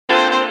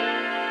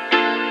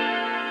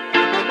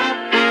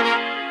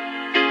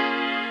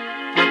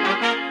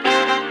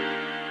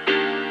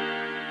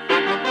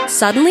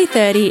Suddenly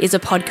 30 is a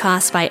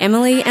podcast by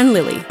Emily and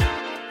Lily.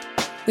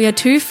 We are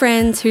two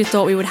friends who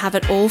thought we would have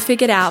it all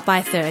figured out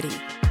by 30.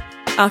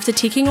 After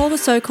ticking all the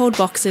so-called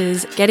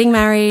boxes, getting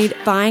married,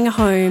 buying a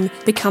home,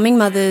 becoming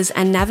mothers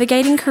and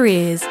navigating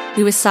careers,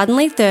 we were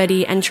suddenly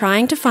 30 and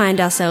trying to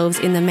find ourselves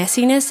in the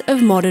messiness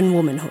of modern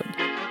womanhood.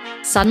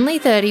 Suddenly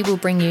 30 will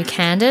bring you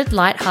candid,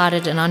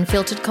 light-hearted and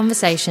unfiltered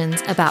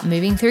conversations about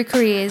moving through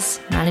careers,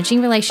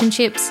 managing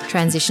relationships,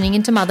 transitioning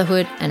into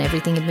motherhood and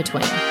everything in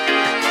between.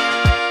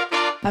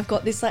 I've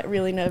got this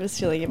really nervous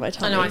feeling in my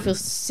tummy. I know, I feel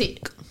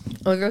sick.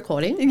 Are we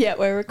recording? Yeah,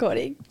 we're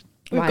recording.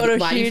 We've got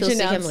a huge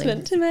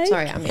announcement to make.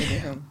 Sorry, I'm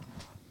eating home.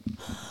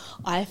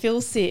 I feel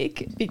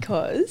sick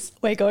because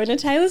we're going to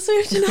Taylor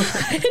Swift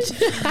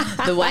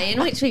tonight. The way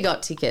in which we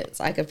got tickets,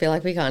 I feel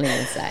like we can't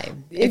even say.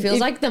 It feels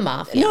like the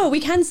mafia. No,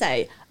 we can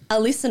say. A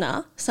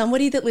listener,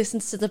 somebody that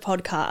listens to the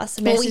podcast,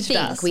 messaged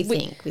us. We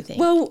think.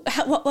 Well,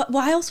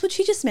 why else would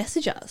she just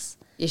message us?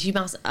 Yeah, she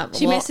must.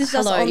 She messaged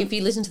us. Hello, if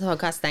you listen to the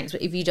podcast, thanks.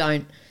 But if you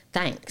don't,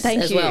 thanks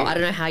as well. I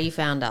don't know how you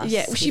found us.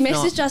 Yeah, well, she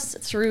messaged us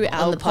through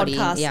our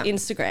podcast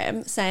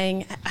Instagram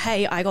saying,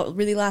 "Hey, I got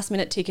really last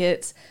minute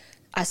tickets.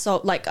 I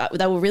sold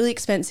they were really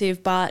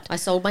expensive, but I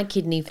sold my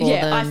kidney for them.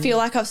 Yeah, I feel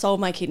like I've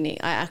sold my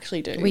kidney. I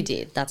actually do. We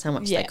did. That's how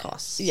much they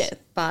cost. Yeah,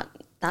 but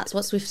that's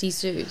what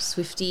Swifties do.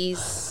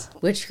 Swifties,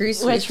 we're true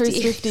Swifties. We're true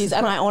Swifties,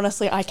 and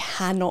I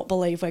cannot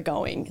believe we're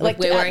going. We're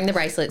wearing the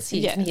bracelets.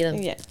 You can hear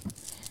them. Yeah,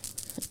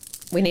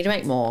 we need to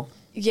make more.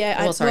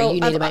 Yeah, you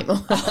need to make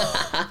more.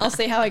 I'll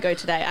see how I go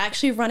today. I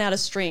actually run out of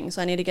string,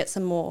 so I need to get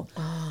some more.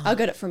 Oh. I'll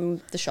get it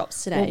from the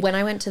shops today. Well, when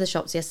I went to the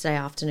shops yesterday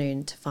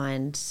afternoon to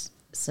find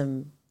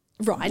some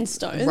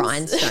rhinestones,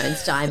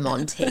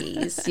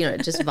 diamantes,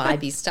 just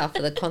vibey stuff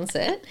for the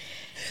concert,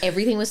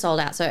 everything was sold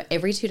out. So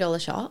every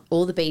 $2 shop,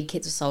 all the bead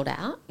kits were sold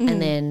out,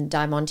 and then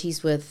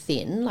diamantes were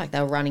thin, like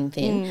they were running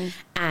thin,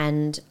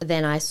 and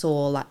then I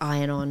saw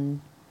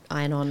iron-on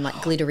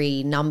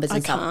glittery numbers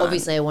and stuff.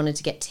 Obviously, I wanted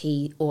to get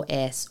T or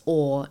S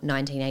or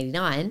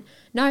 1989.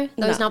 No,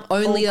 those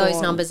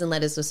numbers and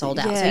letters were sold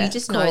out. Yeah, so you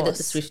just know that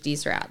the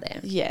Swifties are out there.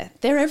 Yeah,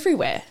 they're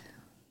everywhere.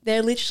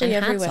 They're literally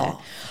everywhere. Hats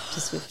off to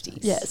Swifties.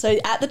 Yeah. So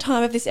at the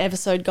time of this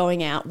episode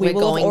going out, we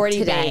will have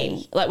already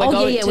been. We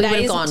would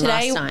have gone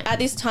last night. At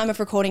this time of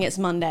recording, it's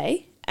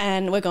Monday.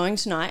 And we're going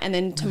tonight, and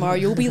then tomorrow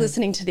you'll be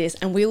listening to this,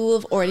 and we will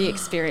have already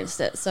experienced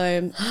it.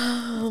 So,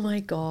 oh my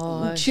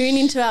god, tune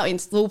into our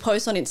we'll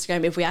post on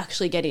Instagram if we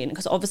actually get in,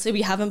 because obviously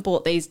we haven't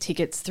bought these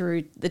tickets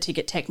through the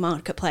Ticket Tech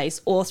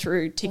marketplace or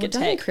through Ticket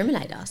Tech. Don't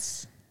incriminate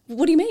us.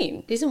 What do you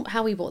mean? Isn't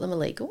how we bought them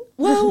illegal?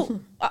 Well.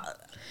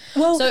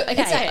 So I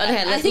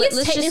think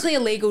it's technically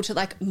illegal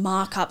to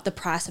mark up the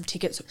price of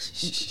tickets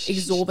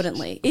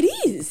exorbitantly. It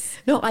is.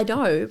 No, I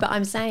know, but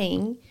I'm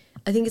saying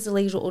I think it's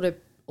illegal to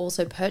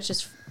also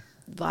purchase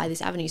via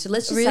this avenue. So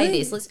let's just say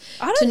this. Let's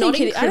not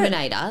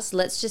incriminate us.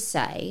 Let's just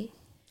say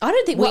I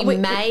don't think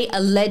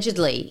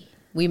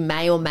we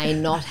may or may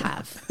not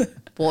have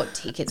bought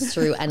tickets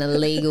through an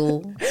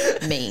illegal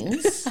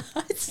means.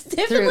 It's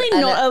definitely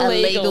not illegal.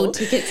 Illegal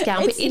ticket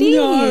scalp. It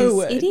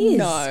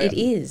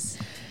is.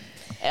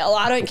 Well,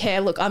 I don't care.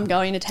 Look, I'm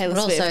going to Taylor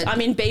Swift.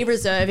 I'm in B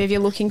Reserve. If you're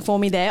looking for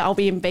me there, I'll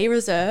be in B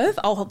Reserve.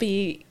 I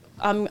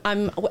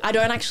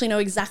don't actually know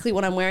exactly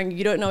what I'm wearing.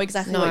 You don't know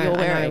exactly what you're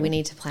wearing. I know. We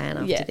need to plan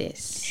after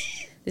this.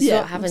 This is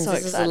what happens.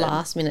 This is the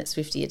last minute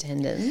Swiftie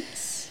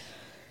attendance.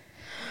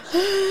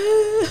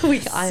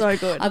 So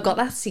good. I've got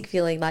that sick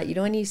feeling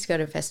when you used to go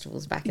to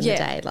festivals back in the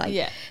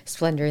day,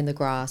 Splendor in the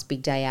Grass,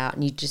 big day out,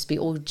 and you'd just be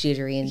all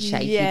jittery and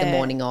shaky the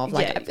morning of.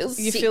 I feel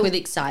sick with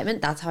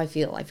excitement. That's how I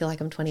feel. I feel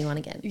like I'm 21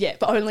 again. Yeah,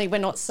 but only we're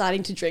not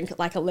starting to drink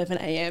at 11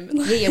 a.m.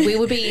 Yeah, we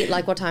would be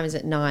what time is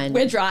it? 9.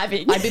 We're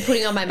driving. I'd be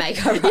putting on my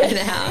makeup right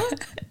now.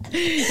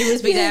 It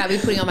was big day out.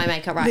 I'd be putting on my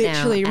makeup right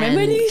now. Remember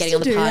when you used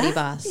getting to on the party that?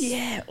 bus.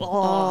 Yeah.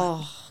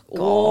 God.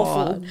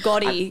 Awful.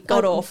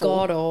 God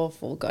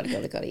awful. God.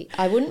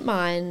 I wouldn't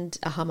mind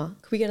a Hummer.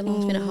 Could we get a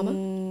last minute Hummer?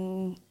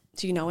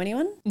 Do you know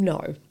anyone?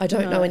 No. I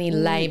don't know any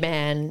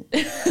layman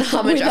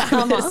Hummer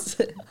drivers.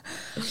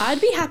 I'd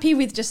be happy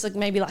with just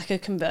maybe a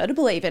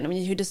convertible even. I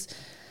mean, you just...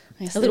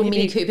 A little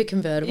Mini Cooper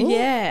convertible?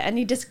 Yeah, and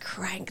you just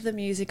crank the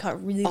music up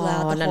really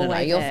loud the whole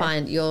way You're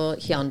fine. Your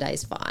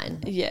Hyundai's fine.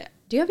 Yeah.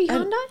 Do you have a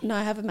Hyundai? No,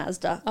 I have a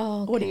Mazda.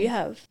 Oh, okay. What do you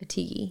have? A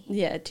Tiggy.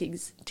 Yeah,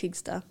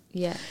 Tigster.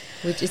 Yeah,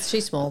 it's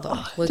too small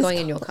though. We're going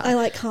in your car.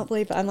 I can't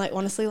believe it. I'm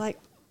honestly Well,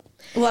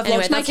 I've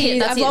locked my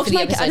keys. I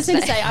just need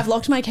to say I've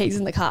locked my keys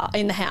in the car,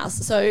 in the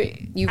house. So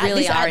you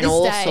really are in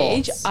all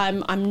sorts.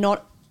 I'm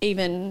not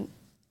even.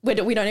 We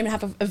don't even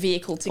have a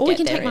vehicle to get there. We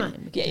can take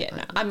mine.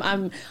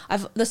 No.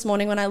 I've this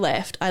morning when I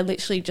left, I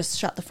literally just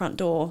shut the front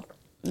door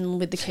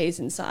with the keys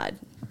inside,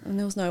 and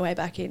there was no way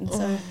back in.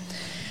 So.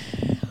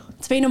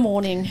 It's been a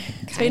morning.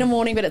 Okay. It's been a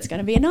morning, but it's going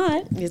to be a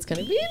night. It's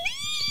going to be a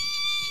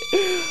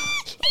night.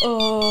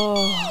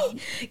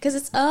 Because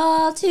it's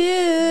all too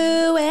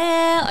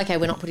well. Okay,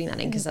 we're not putting that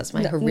in because that's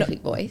my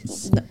horrific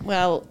voice. No,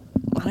 well,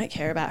 I don't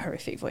care about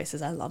horrific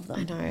voices. I love them.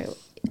 I know.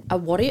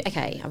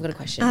 Okay, I've got a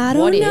question. I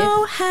don't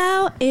know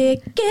how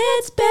it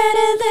gets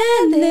better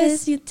than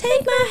this. You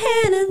take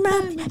my hand and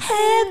rub my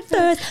head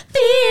first.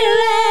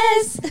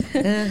 Fearless.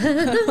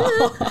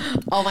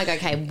 Oh my God,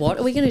 okay. What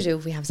are we going to do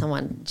if we have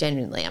someone,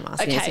 genuinely, I'm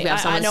asking this, if we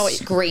have someone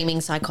screaming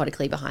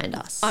psychotically behind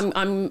us?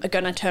 I'm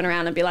going to turn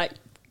around and be like,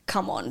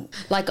 come on.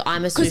 Like,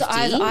 I'm a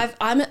Swiftie. Because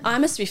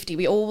I'm a Swiftie.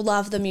 We all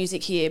love the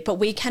music here, but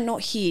we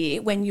cannot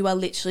hear when you are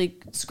literally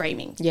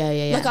screaming.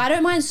 Yeah. Like, I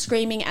don't mind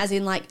screaming as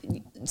in, like,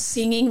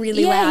 singing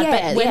really loud,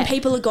 but when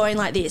people are going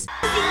like this.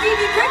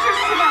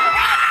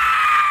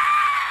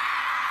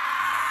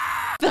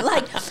 But,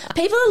 like,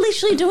 people are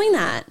literally doing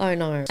that. Oh,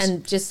 no.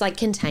 And just, like,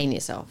 contain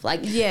yourself.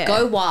 Like,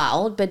 go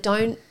wild, but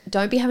don't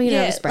be having a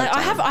nervous breakdown.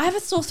 Like, I have a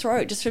sore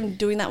throat just from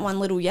doing that one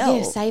little yell.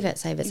 Yeah, save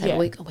it.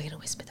 We're going to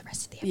whisper the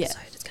rest of the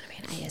episode. It's going to be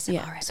an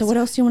ASMR episode. So what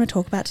else do you want to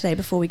talk about today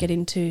before we get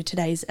into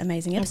today's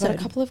amazing episode? I've got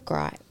a couple of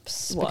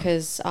gripes. What?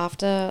 Because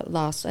after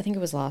I think it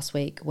was last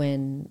week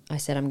when I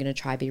said I'm going to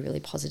try be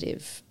really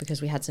positive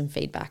because we had some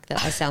feedback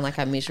that I sound like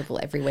I'm miserable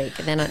every week.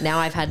 And then now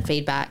I've had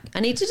feedback. I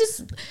need to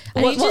just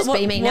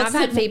be me. Now I've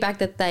had feedback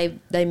that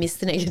they miss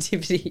the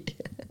negativity.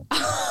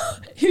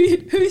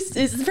 Who's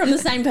is it from the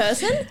same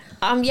person?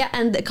 Yeah,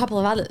 and a couple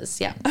of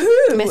others, yeah.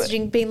 Who?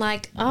 Messaging being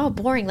like, oh,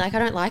 boring. Like, I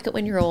don't like it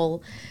when you're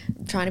all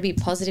trying to be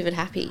positive and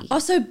happy. Oh,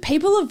 so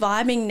people are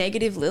vibing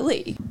negative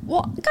Lily.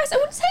 Well, guys, I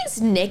wouldn't say it's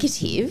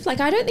negative.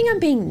 Like, I don't think I'm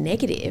being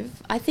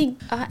negative. I think,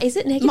 is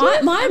it negative?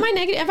 Am I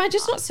negative? Am I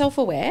just not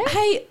self-aware?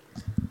 Hey,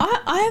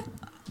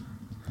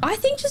 I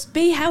think just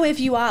be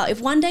however you are. If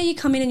one day you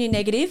come in and you're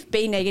negative,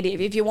 be negative.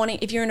 If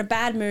you're in a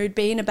bad mood,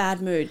 be in a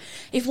bad mood.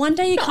 If one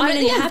day you come in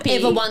and you're happy,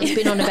 I've ever once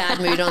been on a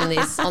bad mood on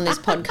this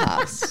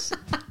podcast.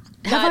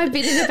 Have I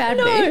been in a bad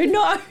mood?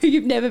 No,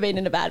 you've never been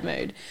in a bad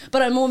mood.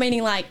 But I'm more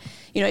meaning like,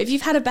 you know, if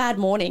you've had a bad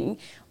morning,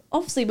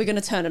 obviously we're going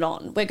to turn it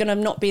on. We're going to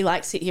not be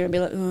like sit here and be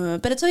like,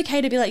 but it's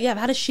okay to be like, yeah, I've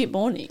had a shit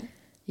morning.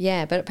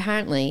 Yeah, but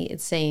apparently it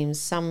seems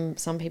some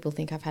people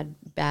think I've had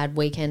bad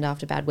weekend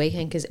after bad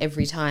weekend because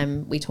every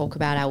time we talk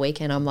about our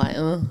weekend, I'm like,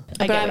 oh.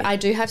 But I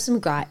do have some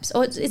gripes.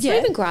 Or it's not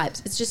even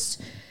gripes. It's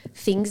just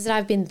things that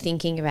I've been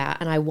thinking about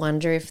and I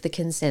wonder if the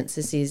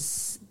consensus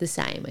is the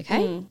same,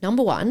 okay?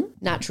 Number one,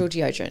 natural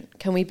deodorant.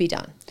 Can we be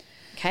done?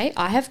 Okay,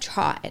 I have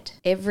tried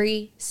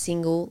every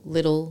single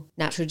little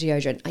natural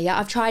deodorant. Yeah,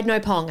 I've tried No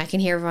Pong. I can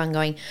hear everyone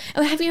going,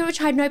 oh, have you ever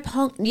tried No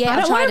Pong? Yeah, I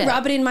don't want to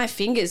rub it in my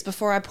fingers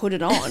before I put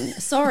it on.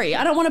 Sorry,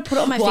 I don't want to put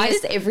it on my fingers. Why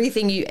does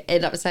everything you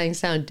end up saying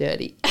sound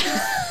dirty?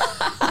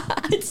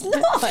 It's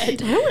not. I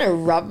don't want to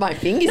rub my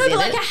fingers in it. No, but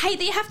like I hate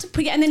that you have to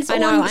put it and then it's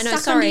all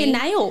stuck under your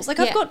nails. Like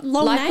I've got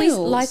long nails.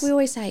 Like we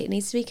always say, it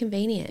needs to be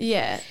convenient.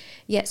 Yeah.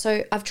 Yeah,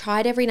 so I've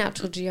tried every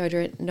natural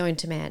deodorant known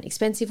to man.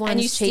 Expensive ones, and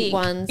you cheap stink.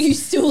 ones. You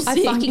still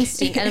stink. I fucking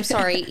stink. And I'm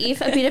sorry,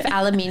 if a bit of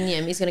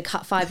aluminium is going to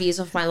cut 5 years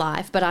off my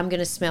life, but I'm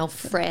going to smell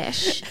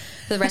fresh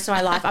for the rest of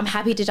my life, I'm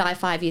happy to die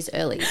 5 years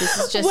early. This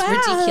is just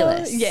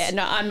ridiculous. Yeah,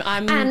 no,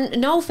 I'm...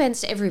 And no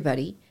offense to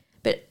everybody,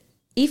 but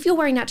if you're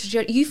wearing natural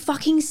deodorant, you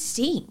fucking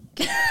stink.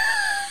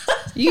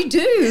 You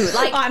do.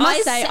 Like, I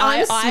must say,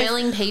 I'm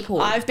smelling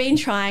people. I've been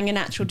trying a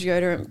natural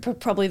deodorant for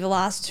probably the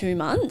last 2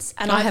 months.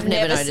 And I have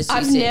never noticed.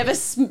 I've never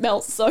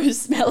smelt so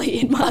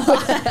smelly in my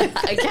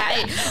life.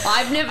 Okay.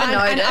 I've never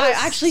noticed. And I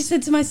actually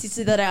said to my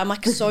sister that I'm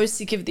like so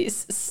sick of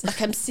this. Like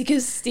I'm sick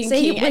of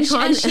stinking.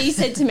 And she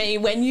said to me,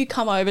 when you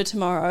come over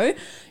tomorrow,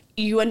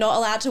 you are not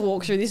allowed to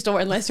walk through this door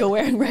unless you're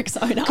wearing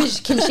Rexona.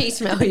 Can she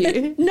smell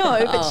you?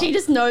 No, but she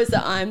just knows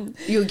that I'm...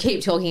 You'll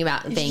keep talking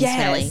about being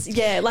smelly.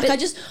 Yeah, like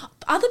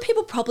other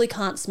people probably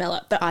can't smell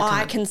it, but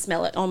I can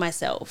smell it on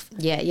myself.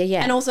 Yeah.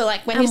 And also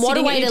like when you're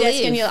sitting at your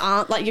desk and your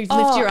arm, like you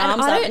lift your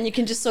arms up and you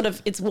can just sort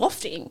of, it's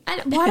wafting.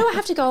 And why do I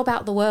have to go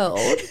about the world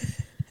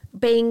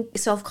being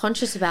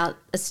self-conscious about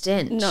a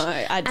stench? No,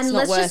 it's and not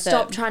let's worth just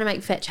stop trying to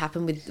make fetch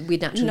happen with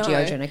natural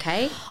deodorant,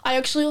 okay? I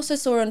actually also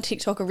saw on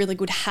TikTok a really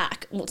good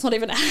hack. Well, it's not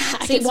even a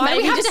hack. See, why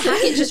do we have to hack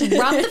it? Just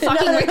rub the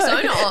fucking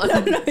Rexona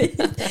on. No.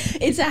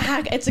 It's a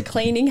hack. It's a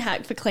cleaning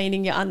hack for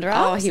cleaning your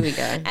underarms. Oh, here we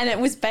go. And it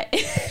was base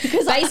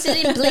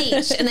it in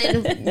bleach and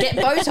then get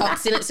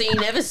Botox in it so you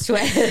never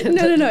sweat.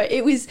 No.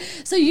 It was,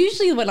 so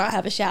usually when I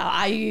have a shower,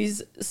 I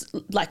use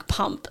like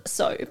pump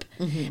soap.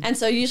 Mm-hmm. And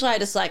so usually I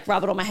just like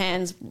rub it on my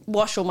hands,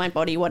 wash all my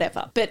body,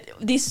 whatever. But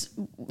this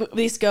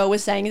girl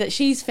was saying that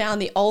she's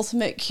found the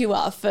ultimate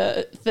cure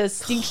for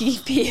stinky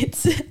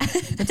pits.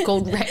 It's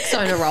called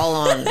Rexona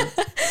Roll-On.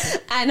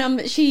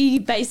 And she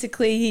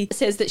basically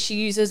says that she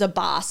uses a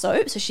bar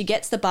soap. So she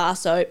gets the bar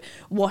soap,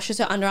 washes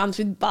her underarms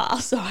with bar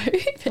soap.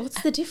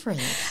 What's the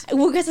difference?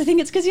 Well, because I think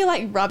it's because you're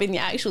like rubbing the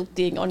actual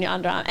thing on your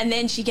underarm. And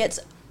then she gets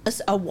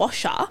a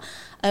washer,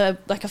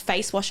 like a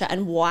face washer,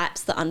 and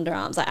wipes the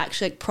underarms, like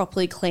actually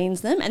properly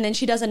cleans them, and then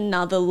she does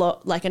another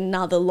lot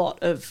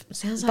of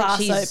sounds bar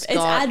like soap.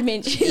 It's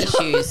admin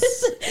issues.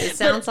 It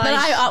sounds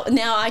but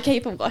now I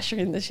keep a washer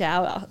in the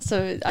shower,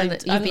 so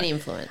you've been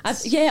influenced.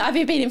 I've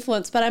been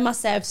influenced, but I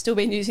must say I've still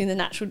been using the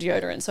natural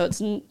deodorant, so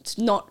it's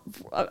not.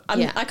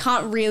 I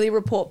can't really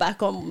report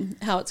back on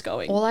how it's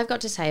going. All I've got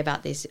to say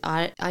about this,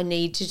 I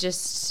need to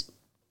just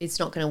it's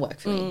not going to work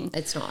for me.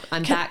 It's not.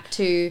 I'm back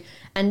to,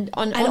 and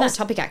on that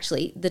topic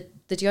actually, the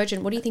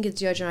deodorant, what do you think of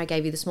the deodorant I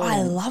gave you this morning?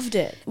 I loved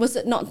it. Was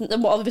it not,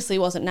 well, obviously it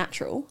wasn't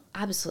natural.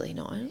 Absolutely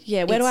not.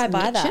 Yeah, where do I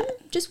buy Mitchum,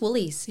 that? Just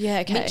Woolies. Yeah,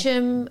 okay.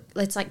 Mitchum,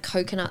 it's like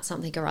coconut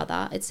something or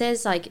other. It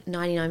says like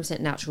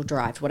 99% natural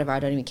derived, whatever, I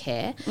don't even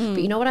care.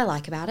 But you know what I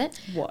like about it?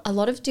 What? A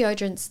lot of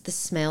deodorants, the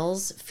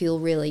smells feel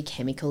really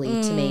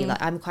chemically to me.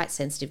 Like I'm quite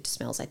sensitive to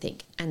smells, I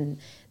think. And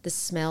the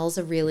smells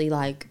are really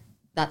like,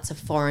 that's a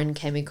foreign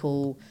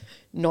chemical,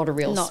 not a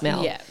real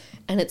smell. Yeah.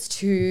 And it's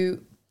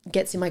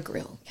gets in my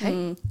grill,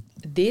 okay?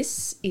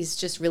 This is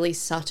just really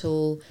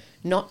subtle,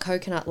 not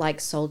coconut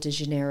like Sol de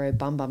Janeiro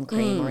bum bum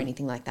cream or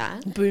anything like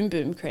that. Boom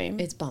boom cream.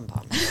 It's bum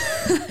bum.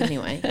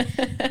 Anyway,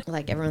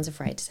 like everyone's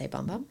afraid to say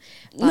bum bum.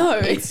 No,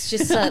 it's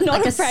just I'm not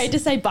like afraid to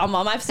say bum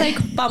bum. I say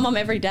bum bum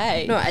every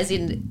day. No, as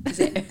in, but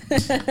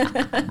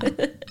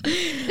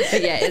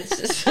yeah,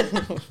 it's just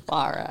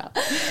far out.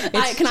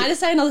 Can I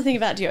just say another thing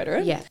about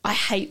deodorant? Yeah. I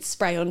hate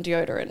spray on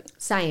deodorant.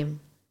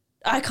 Same.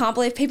 I can't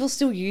believe people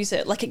still use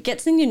it. Like it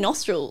gets in your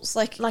nostrils.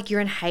 Like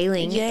You're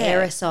inhaling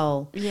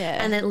aerosol.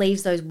 Yeah. And it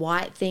leaves those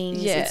white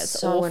things. Yeah, it's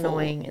so awful.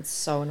 annoying. It's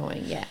so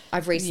annoying. Yeah.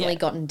 I've recently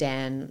gotten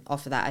Dan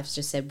off of that. I've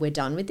just said, we're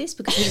done with this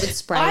because he would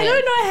spray I it.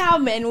 don't know how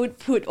men would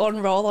put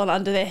on roll-on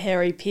under their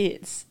hairy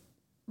pits.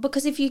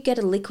 Because if you get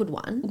a liquid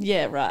one,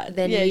 Yeah, right.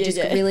 then you just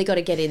really got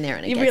to get in there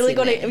and it you gets really in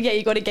got there. to,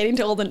 you got to get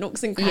into all the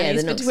nooks and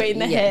crannies between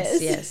the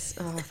hairs. Yes.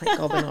 Oh, thank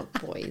God we're not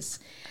boys.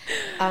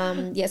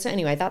 So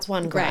anyway, that's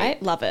one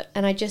Great, love it.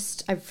 And I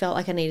felt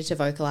like I needed to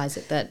vocalize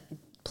it that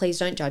please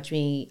don't judge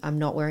me. I'm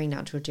not wearing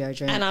natural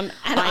deodorant. And I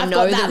I've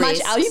know got that the much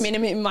risks.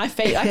 aluminium in my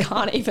feet. I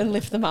can't even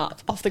lift them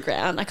up off the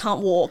ground. I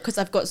can't walk because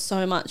I've got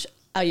so much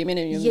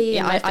aluminium.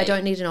 in my feet. I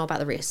don't need to know about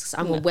the risks.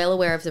 I'm well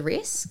aware of the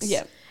risks.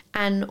 Yeah.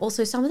 And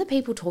also some of the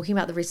people talking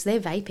about the risks, they're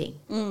vaping.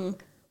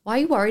 Why are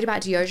you worried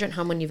about deodorant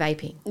harm when you're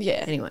vaping?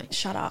 Yeah. Anyway.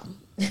 Shut up.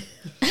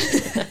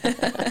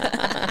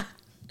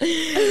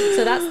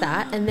 So that's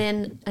that. And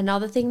then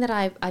another thing that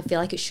I feel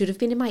like it should have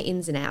been in my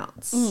ins and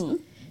outs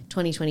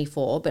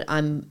 2024, but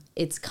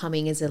it's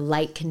coming as a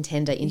late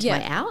contender into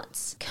my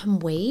outs. Can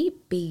we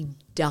be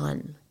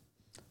done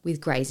with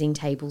grazing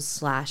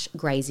tables /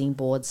 grazing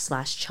boards /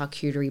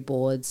 charcuterie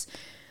boards?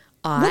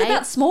 What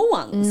about small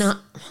ones? No.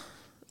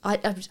 I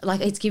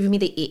like it's giving me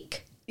the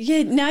ick.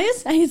 Yeah, now you're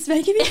saying it's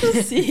making me feel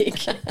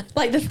sick.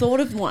 Like the thought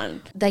of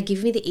one. They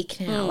give me the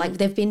ick now. Like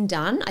they've been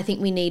done. I think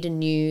we need a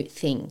new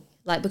thing.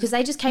 Like because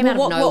they just came out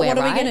of nowhere. What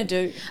are right? we going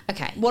to do?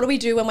 Okay. What do we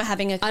do when we're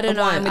having I don't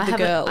know. wine with the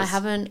girls? I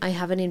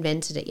haven't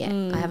invented it yet.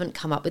 I haven't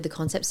come up with the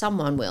concept.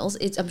 Someone will.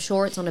 I'm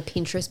sure it's on a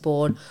Pinterest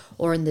board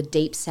or in the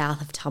deep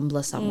south of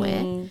Tumblr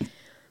somewhere.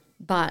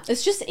 But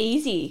it's just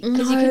easy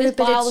because you can just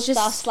buy all the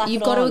stuff, slap it on.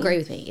 You've got to agree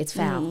with me. It's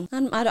foul.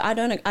 I'm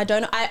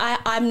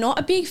not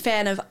a big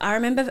fan of. I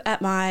remember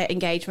at my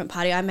engagement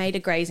party, I made a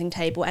grazing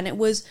table, and it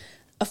was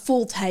a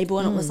full table,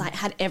 and it was like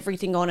had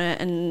everything on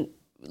it, and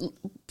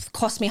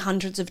cost me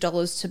hundreds of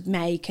dollars to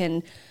make.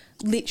 And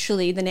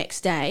literally the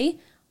next day,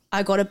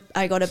 I got a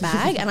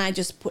bag, and I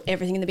just put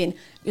everything in the bin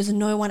because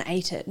no one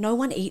ate it. No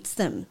one eats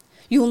them.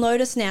 You'll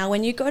notice now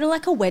when you go to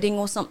like a wedding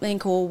or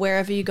something or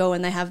wherever you go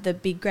and they have the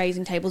big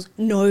grazing tables,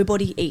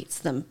 nobody eats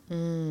them.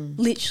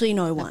 Literally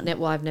no one.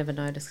 I've never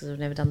noticed because I've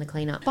never done the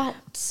cleanup.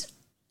 But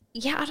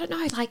yeah, I don't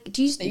know. Like,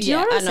 do you know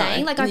what I'm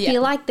saying? Like, I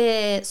feel like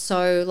they're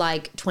so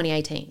like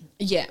 2018.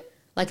 Yeah.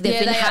 Like they've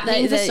been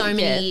happening for so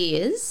many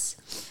years.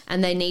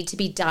 And they need to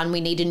be done.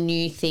 We need a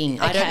new thing.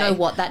 Okay. I don't know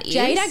what that is.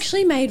 Jade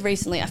actually made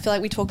recently, I feel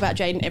like we talk about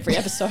Jade in every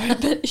episode,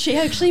 but she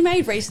actually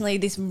made recently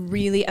this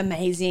really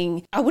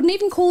amazing, I wouldn't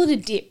even call it a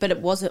dip, but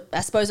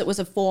I suppose it was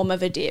a form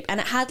of a dip. And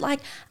it had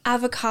like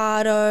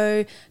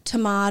avocado,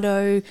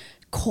 tomato,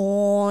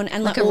 corn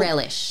and like a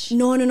relish.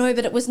 No,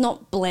 but it was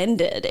not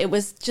blended. It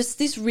was just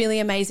this really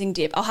amazing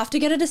dip. I'll have to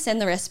get her to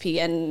send the recipe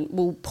and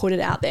we'll put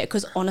it out there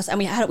because honestly, and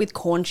we had it with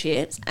corn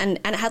chips and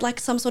it had like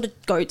some sort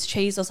of goat's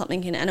cheese or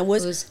something in it, and it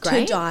was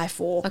great. to die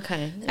for.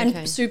 Okay.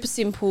 And super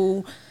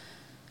simple.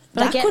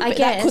 But I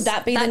guess could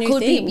that be the new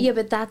thing? Yeah,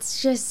 but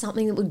that's just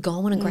something that would go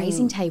on a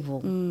grazing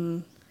table.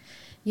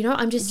 You know,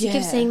 I'm just sick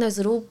of seeing those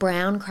little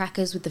brown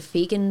crackers with the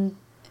vegan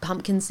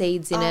pumpkin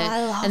seeds in it,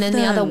 and then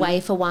the other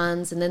wafer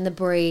ones, and then the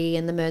brie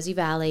and the Mersey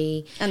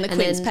Valley and the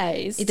quince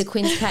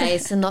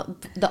paste, and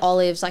the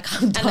olives. Like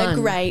I'm done. And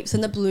the grapes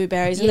and the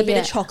blueberries and the bit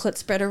of chocolate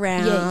spread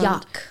around. Yeah,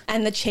 yuck.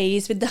 And the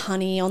cheese with the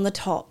honey on the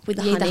top with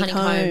the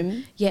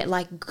honeycomb. Yeah,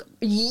 like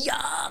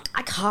yuck.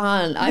 I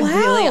can't. I'm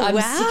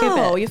sick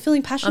of it. You're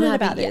feeling passionate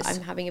about this.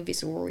 I'm having a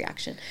visceral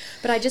reaction,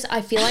 but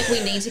I feel like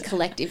we need to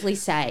collectively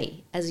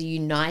say, as a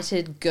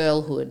united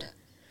girlhood,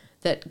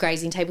 that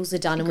grazing tables are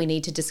done and we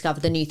need to discover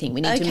the new thing. We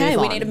need to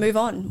move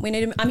on. We need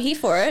to move on. I'm here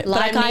for it,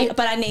 but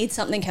I need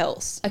something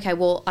else. Okay,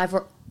 well, I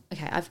feel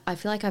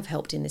like I've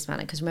helped in this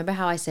manner because remember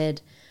how I said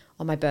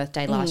on my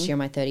birthday last year on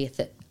my 30th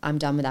that I'm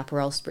done with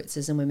Aperol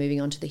spritzers and we're moving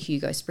on to the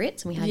Hugo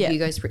Spritz, and we had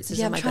Hugo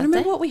Spritzers on my birthday. I'm trying to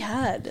remember what we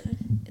had.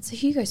 It's a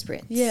Hugo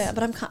Spritz. Yeah,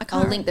 but I can't.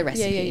 I'll link the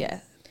recipe.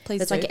 Yeah.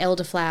 Please It's do. like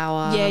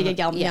elderflower.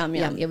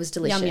 Yum. It was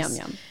delicious.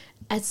 Yum.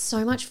 It's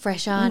so much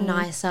fresher,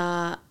 nicer.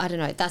 I don't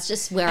know. That's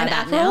just where I'm at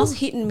now. And Aperol's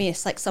hit and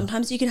miss. Like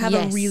sometimes you can have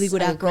a really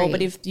good Aperol,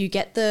 but if you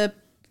get the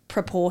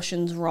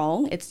proportions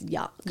wrong, it's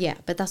yuck. Yeah,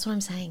 but that's what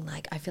I'm saying.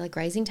 Like I feel like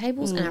Grazing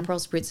Tables and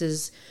Aperol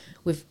Spritzers,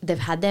 they've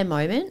had their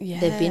moment. Yeah,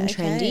 they've been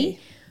trendy.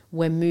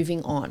 We're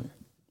moving on.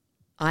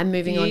 I'm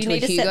moving on to a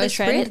Hugo set the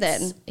trend Spritz.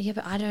 then. Yeah,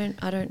 but I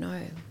don't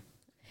know.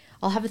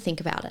 I'll have a think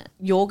about it.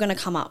 You're going to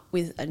come up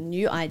with a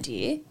new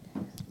idea.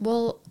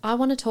 Well, I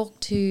want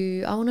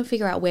to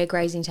figure out where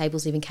Grazing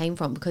Tables even came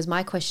from, because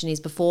my question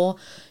is, before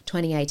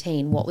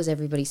 2018, what was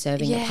everybody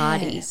serving at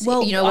parties?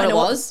 Well, you know what it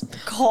was?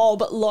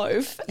 Cob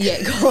loaf. Yeah,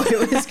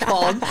 it was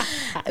cob.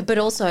 But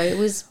also it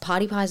was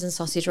party pies and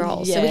sausage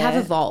rolls. So we have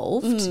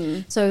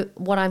evolved. So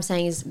what I'm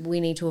saying is we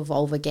need to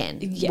evolve again.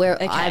 Yeah,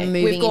 I'm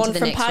moving We've gone into the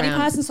from next party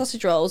round. pies and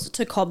sausage rolls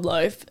to cob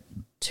loaf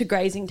to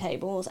Grazing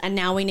Tables, and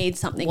now we need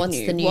something What's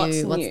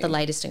new. What's the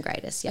latest and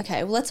greatest? Yeah.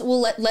 Okay, let's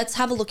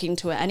have a look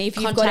into it. And if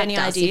you've got Contact any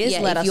us. ideas,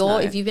 let us know.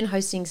 If you've been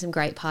hosting some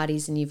great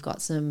parties and you've got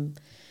some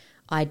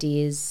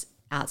ideas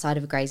outside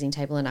of a Grazing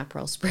Table and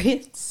Aperol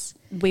Spritz,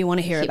 we want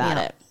to hear about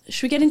it.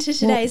 Should we get into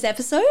today's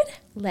episode?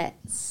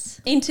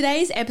 Let's. In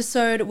today's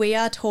episode, we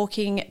are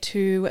talking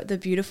to the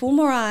beautiful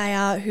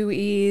Mariah, who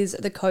is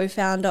the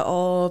co-founder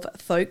of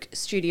Folk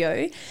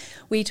Studio.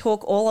 We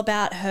talk all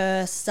about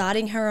her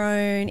starting her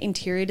own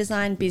interior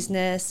design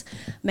business,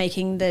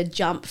 making the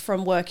jump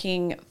from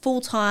working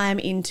full-time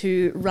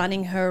into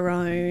running her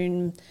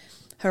own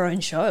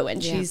show.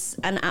 And she's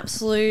an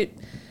absolute,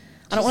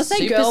 I don't want to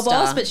say girl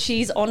boss, but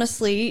she's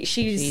honestly,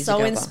 she's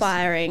so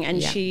inspiring,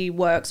 and she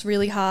works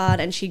really hard,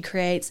 and she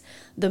creates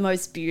the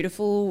most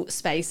beautiful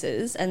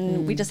spaces.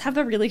 And we just have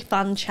a really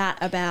fun chat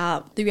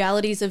about the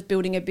realities of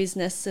building a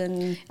business.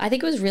 And I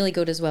think it was really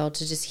good as well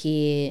to just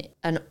hear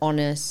an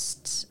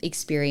honest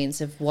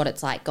experience of what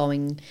it's like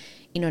going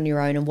in on your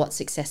own and what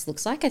success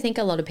looks like. I think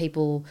a lot of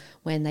people,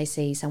 when they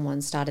see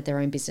someone started their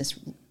own business,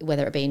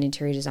 whether it be in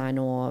interior design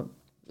or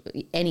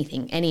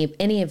anything,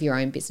 any of your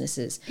own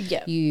businesses,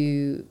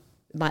 you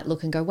might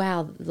look and go,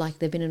 wow, like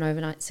they've been an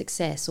overnight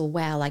success, or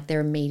wow, like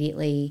they're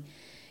immediately,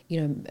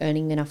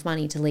 earning enough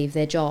money to leave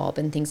their job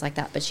and things like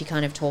that. But she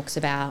kind of talks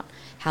about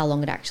how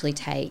long it actually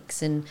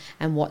takes and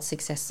what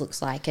success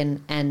looks like,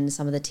 and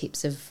some of the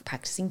tips of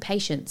practicing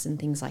patience and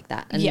things like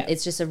that. And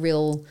it's just a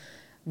real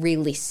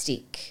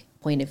realistic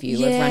point of view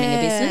of running a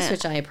business,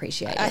 which I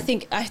appreciate. I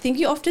think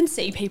you often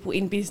see people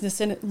in business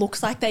and it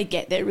looks like they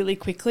get there really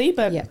quickly,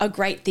 but a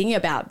great thing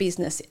about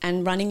business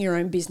and running your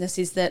own business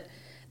is that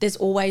there's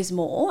always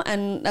more.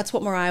 And that's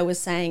what Mariah was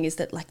saying, is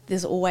that like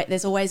there's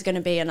always going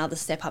to be another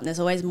step up, and there's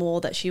always more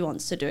that she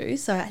wants to do.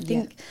 So I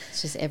think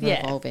it's just ever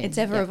evolving. It's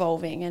ever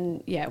evolving.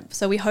 And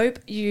so we hope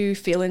you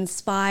feel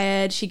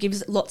inspired. She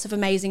gives lots of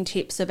amazing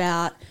tips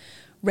about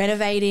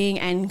renovating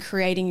and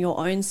creating your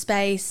own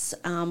space,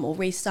 or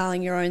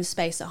restyling your own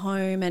space at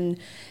home, and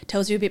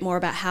tells you a bit more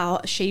about how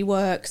she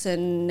works.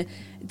 And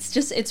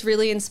it's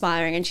really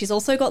inspiring. And she's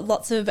also got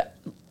lots of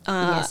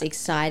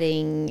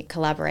exciting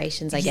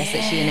collaborations, I guess,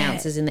 that she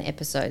announces in the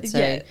episode.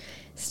 So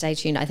stay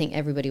tuned. I think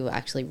everybody will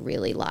actually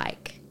really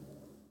like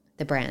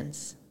the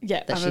brands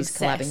that she's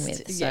collabing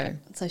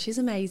with. So she's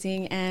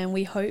amazing, and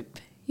we hope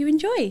you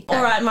enjoy.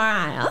 All right,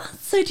 Mariah.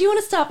 So do you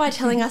want to start by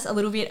telling us a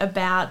little bit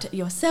about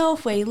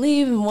yourself, where you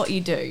live and what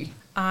you do?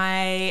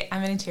 I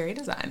am an interior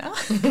designer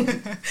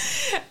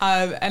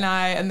and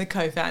I am the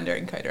co-founder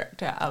and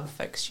co-director of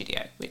Folk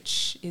Studio,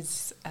 which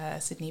is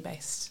a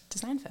Sydney-based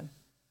design firm.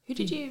 Who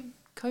did you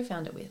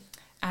co-found it with?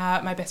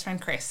 My best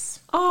friend Chris.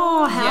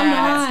 Oh, how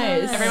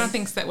nice. Everyone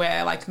thinks that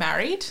we're like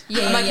married.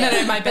 No,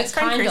 my best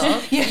friend Chris.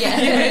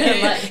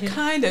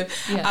 Kind of.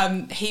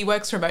 Yeah. He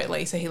works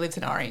remotely, so he lives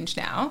in Orange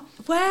now.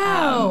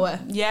 Wow.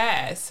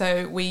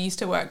 So we used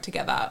to work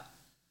together,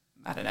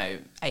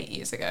 8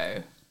 years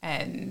ago.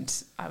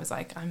 And I was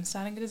like, I'm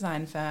starting a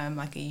design firm.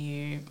 Like, are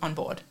you on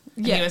board?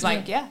 And he was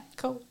like, yeah,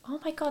 cool. Oh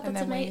my God,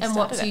 that's amazing. And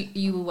what, so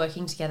you were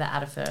working together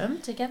at a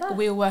firm together?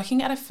 We were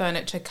working at a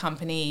furniture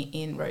company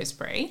in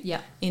Rosebery.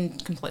 Yeah. In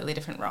completely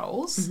different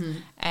roles. Mm-hmm.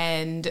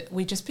 And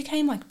we just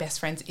became like best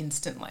friends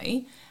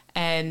instantly.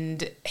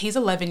 And he's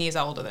 11 years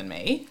older than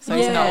me, so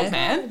he's an old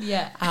man.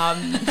 Yeah.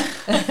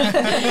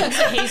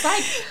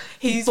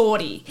 He's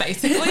 40,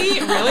 basically,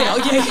 really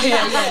old.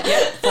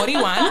 Yeah,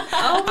 41.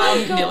 Oh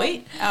my God.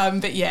 Nearly.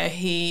 But yeah,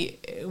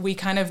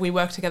 we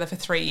worked together for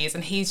 3 years,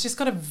 and he's just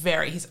got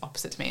he's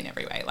opposite to me in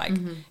every way. Like,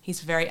 he's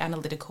very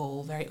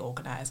analytical, very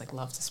organised, like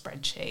loves a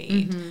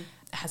spreadsheet,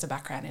 has a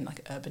background in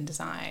like urban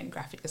design,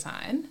 graphic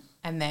design.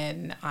 And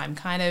then I'm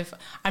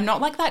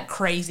not like that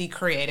crazy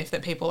creative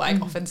that people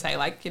like often say,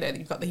 like,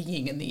 you've got the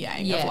yin and the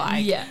yang of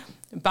like,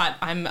 but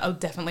I'm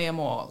definitely a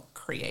more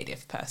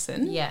creative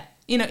person. Yeah.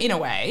 In a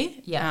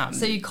way. Yeah.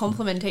 So you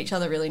complement each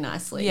other really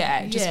nicely. Yeah,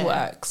 it just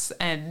works.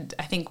 And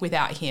I think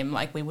without him,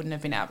 like, we wouldn't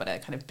have been able to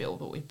kind of build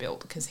what we've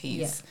built, because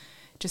he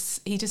just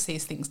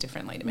sees things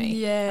differently to me.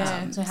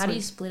 Yeah. So how do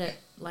you split it?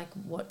 Like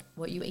what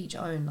you each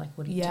own? Like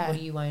what do you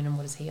own and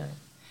what does he own?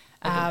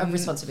 Like, of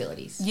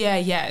responsibilities.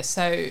 Yeah.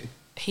 So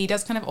he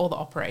does kind of all the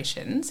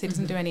operations. He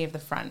doesn't do any of the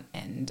front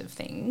end of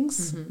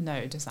things,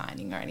 no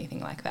designing or anything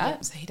like that.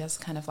 Yep. So he does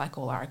kind of like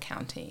all our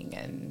accounting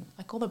and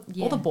like all the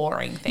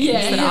boring things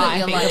Yeah, that I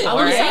you're think like, are I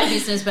want to boring. start a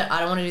business, but I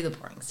don't want to do the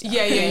boring stuff.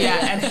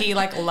 Yeah. And he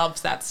like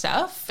loves that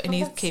stuff, and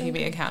he's keeping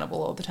me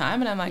accountable all the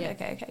time. And I'm like,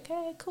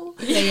 okay, cool.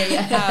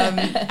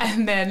 Yeah.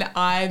 And then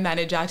I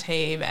manage our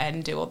team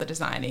and do all the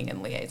designing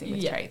and liaising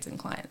with trades and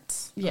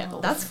clients. Yeah, All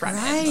that's the front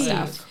great.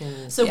 end stuff.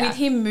 Cool. So Yeah. with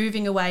him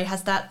moving away,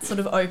 has that sort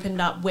of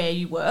opened up where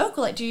you work?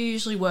 Or like, do you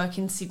usually work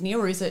in Sydney,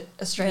 or is it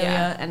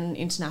Australia and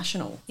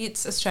international?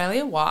 It's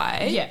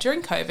Australia-wide. Yeah.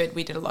 During COVID,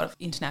 we did a lot of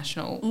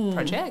international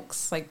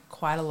projects, like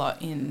quite a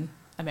lot in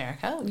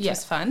America, which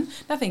was fun.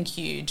 Nothing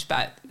huge,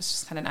 but it's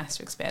just kind of nice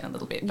to expand a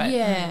little bit. But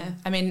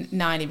I mean,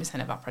 90%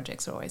 of our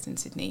projects are always in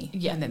Sydney.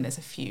 Yeah. And then there's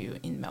a few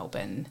in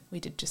Melbourne. We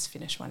did just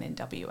finish one in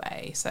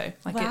WA. So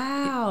like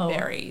Wow. it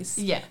varies.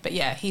 Yeah. But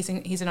yeah, he's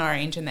in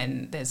Orange, and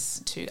then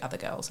there's 2 other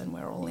girls, and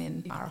we're all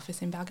in our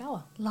office in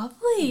Balgala.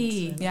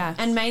 Lovely. Yeah.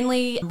 And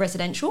mainly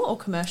residential or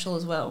commercial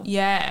as well?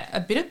 Yeah,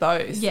 a bit of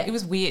both. Yeah. It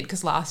was weird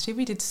because last year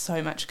we did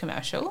so much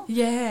commercial.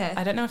 Yeah.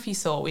 I don't know if you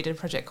saw, we did a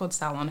project called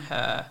Salon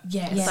Her.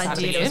 Yes, I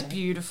Saturday. did. It was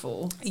beautiful.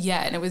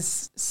 Yeah, and it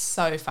was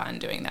so fun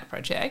doing that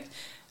project.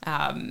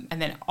 And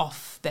then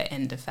off the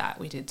end of that,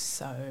 we did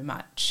so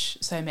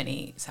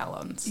many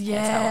salons. hair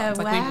Yeah, salons.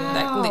 Like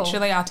wow.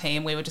 literally our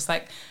team, we were just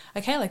like,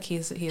 okay, like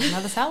here's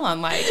another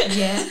salon. Like,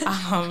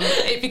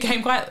 it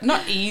became quite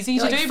not easy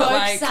to do, but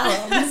like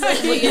salons.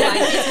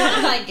 It's kind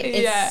of like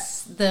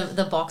it's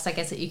the box, I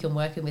guess, that you can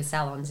work in with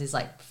salons is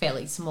like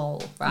fairly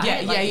small, right?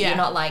 Yeah. You're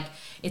not like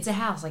it's a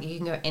house, like you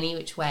can go any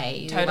which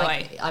way. Totally.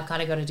 Like, I've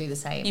kind of got to do the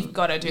same. You've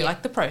got to do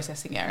like the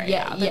processing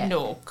area, the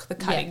nook, the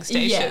cutting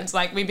stations.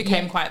 Like we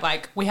became quite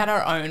like, we had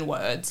our own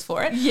words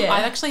for it. Yeah.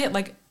 I actually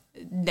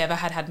never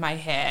had my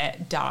hair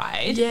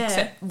dyed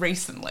except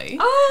recently.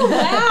 Oh,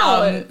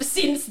 wow.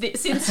 Since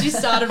you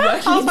started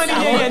working Oh, in funny,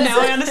 salons.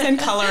 now I understand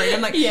colouring. I'm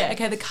like,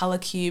 okay, the colour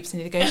cubes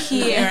need to go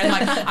here, and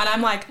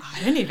I'm like,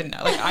 I don't even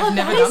know. Like, I've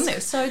never done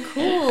this. So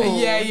cool.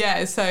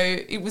 Yeah. So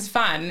it was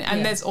fun,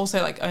 and there's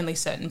also like only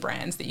certain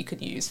brands that you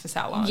could use for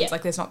salons. Yeah.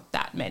 Like, there's not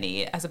that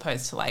many, as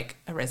opposed to like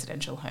a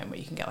residential home where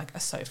you can get like a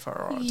sofa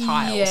or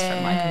tiles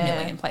from like a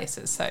million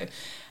places. So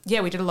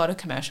yeah, we did a lot of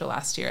commercial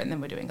last year, and then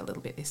we're doing a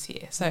little bit this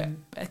year. So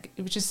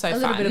it was just so fun.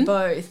 A little bit of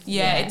both.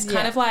 Yeah, it's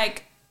kind of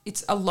like,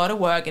 it's a lot of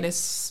work, and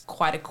it's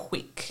quite a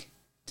quick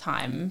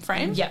time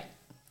frame. Yeah.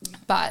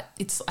 But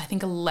it's, I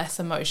think, less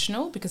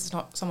emotional because it's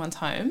not someone's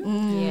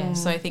home. Yeah.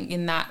 So I think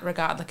in that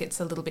regard, like,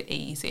 it's a little bit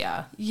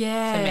easier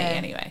Yeah. for me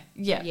anyway.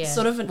 Yeah. Yeah.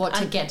 Sort of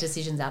to get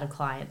decisions out of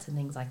clients and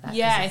things like that.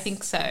 Yeah, I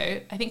think so.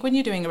 I think when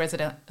you're doing a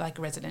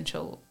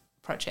residential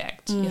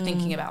project, you're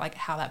thinking about like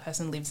how that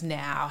person lives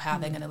now, how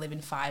they're going to live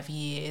in 5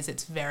 years.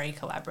 It's very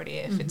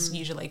collaborative. It's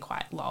usually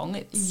quite long.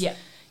 It's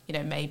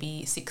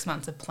maybe 6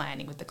 months of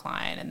planning with the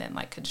client, and then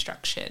like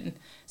construction.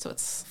 So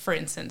it's, for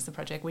instance, the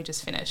project we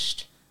just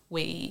finished,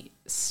 we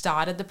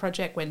started the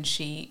project when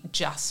she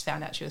just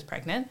found out she was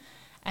pregnant,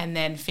 and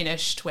then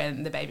finished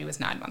when the baby was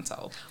 9 months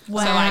old.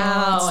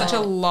 Wow. So like such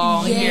a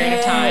long period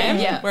of time.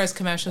 Yeah. Whereas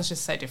commercial is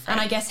just so different.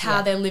 And I guess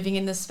how they're living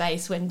in the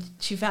space when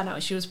she found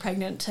out she was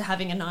pregnant to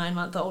having a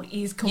 9-month-old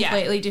is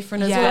completely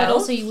different as Yeah. But well.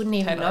 also you wouldn't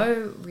even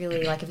know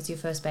really, like if it's your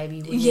first baby,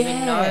 you wouldn't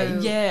even know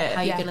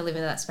how you're going to live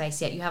in that space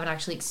yet. You haven't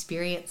actually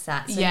experienced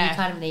that. So you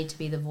kind of need to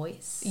be the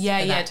voice. Yeah,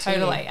 for that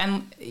totally. too.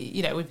 And,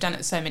 we've done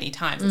it so many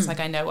times. It's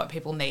like I know what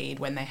people need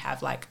when they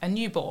have like a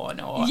newborn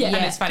and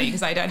it's funny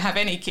because I don't have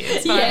any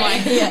kids. But I'm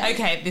like,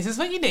 okay, this is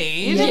what you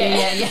need.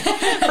 Yeah.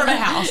 From a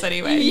house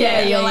anyway.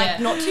 You're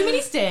like, not too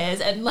many stairs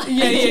and like...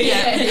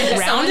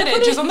 Rounded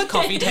edges on the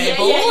coffee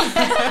table.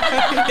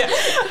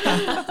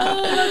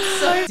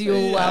 So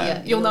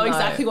you'll know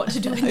exactly what to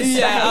do in the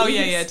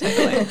space.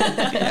 Totally.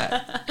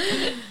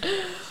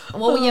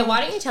 Well,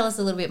 why don't you tell us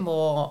a little bit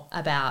more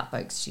about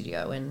Vogue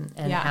Studio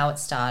and how it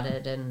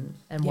started and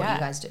what you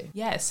guys do?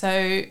 Yeah,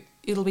 so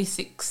it'll be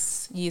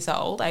 6 years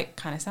old. I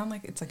kind of sound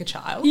like it's like a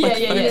child.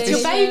 It's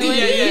your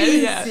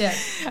baby.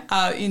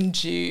 In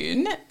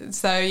June.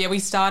 So we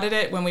started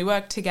it when we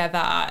worked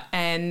together,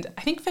 and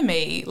I think for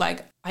me,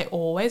 like, I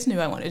always knew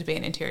I wanted to be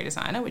an interior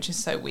designer, which is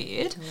so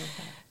weird.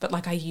 But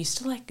like I used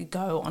to like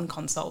go on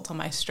consults on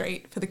my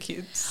street for the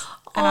kids,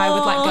 and I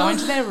would like go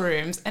into their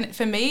rooms, and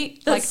for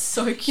me, That's like,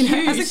 so cute.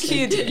 as a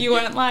kid, you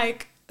weren't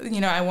like,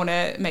 I want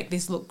to make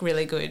this look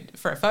really good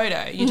for a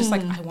photo. You're just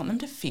like, I want them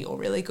to feel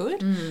really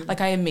good.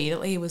 Like I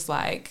immediately was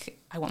like,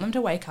 I want them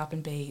to wake up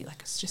and be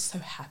like, it's just so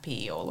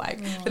happy, or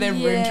like for their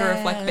room to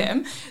reflect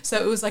them. So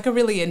it was like a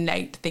really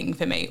innate thing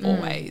for me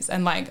always.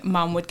 And like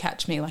mum would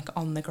catch me like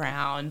on the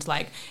ground,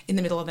 like in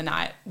the middle of the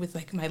night with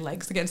like my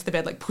legs against the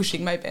bed, like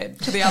pushing my bed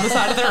to the other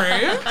side of the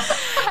room.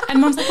 And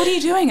mum's like, what are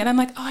you doing? And I'm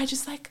like, oh, I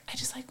just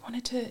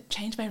wanted to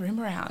change my room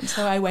around.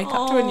 So I wake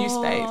up to a new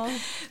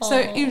space. So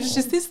it was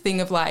just this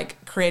thing of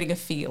like creating a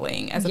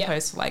feeling as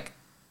opposed to like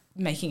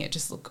making it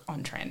just look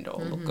on trend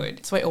or look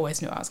good. So I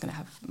always knew I was going to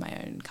have my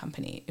own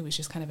company. It was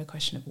just kind of a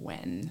question of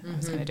when I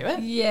was going to do it.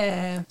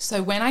 Yeah.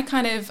 So when I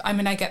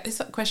get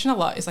this question a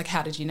lot, is like,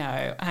 how did you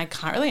know? And I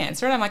can't really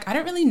answer it. I'm like, I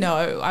don't really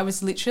know. I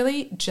was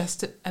literally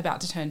just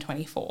about to turn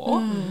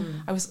 24.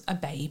 I was a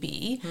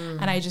baby.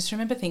 And I just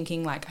remember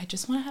thinking, like, I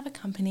just want to have a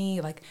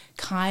company, like,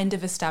 kind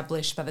of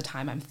established by the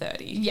time I'm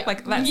 30. Yeah.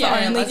 Like, that's Yeah,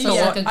 the only that's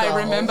thought like a I goal.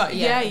 remember.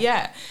 Yeah.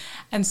 Yeah.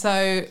 And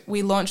so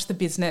we launched the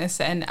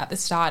business, and at the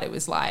start it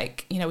was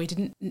like, you know, we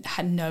didn't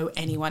know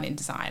anyone in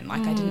design.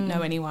 Like I didn't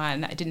know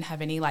anyone. I didn't have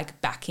any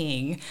like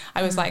backing.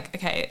 I was like,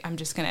 okay, I'm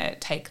just going to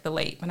take the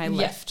leap. And I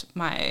left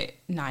my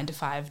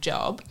 9-to-5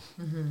 job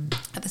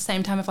at the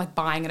same time of like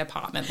buying an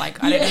apartment.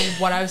 Like I don't know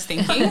what I was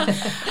thinking.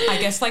 I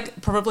guess like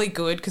probably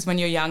good, because when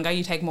you're younger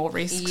you take more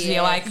risks. Yeah.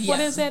 You're like,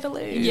 what is there to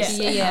lose?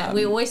 Yeah.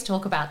 We always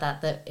talk about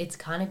that it's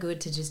kind of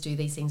good to just do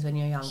these things when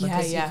you're young,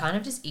 because you're kind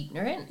of just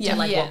ignorant to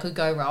like what could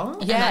go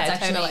wrong. Yeah, and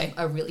that's actually totally.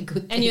 a really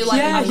good thing. And you're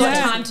like, I've got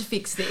Yeah. time to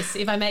fix this.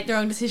 If I make the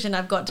wrong decision,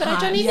 I've got But time. I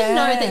don't even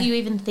know that you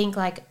even think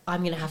like,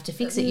 I'm going to have to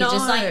fix it. You're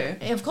just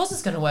like, of course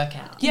it's going to work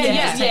out.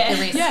 Yeah, Just take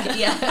the risk.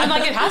 Yeah. I'm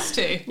like, it has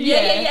to.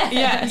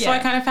 Yeah. So I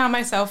kind of found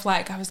myself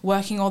like I was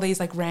working all these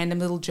like random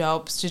little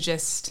jobs to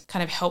just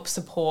kind of help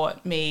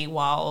support me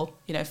while,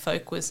 you know,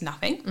 folk was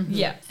nothing.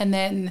 Yeah. And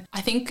then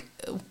I think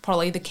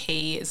probably the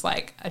key is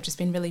like I've just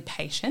been really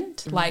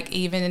patient. Like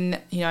even,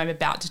 you know, I'm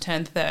about to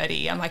turn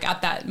 30. I'm like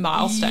at that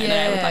milestone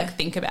that I would like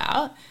think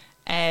about.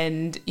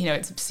 And, you know,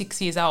 it's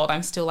 6 years old.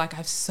 I'm still like, I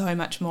have so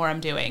much more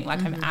I'm doing.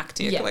 Like I'm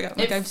active. Yeah. Like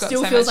It I've got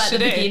still so feels much like to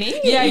the do.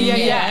 beginning.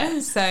 Yeah.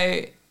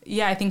 So,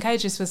 yeah, I think I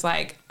just was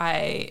like,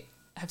 I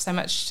have so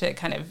much to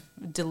kind of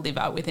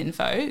deliver within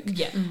folk.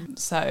 Yeah.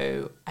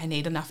 So I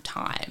need enough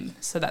time.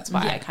 So that's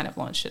why I kind of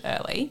launched it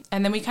early.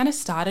 And then we kind of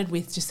started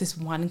with just this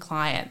one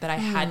client that I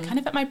had kind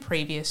of at my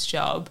previous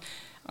job.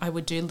 I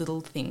would do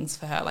little things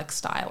for her, like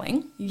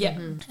styling. Yeah.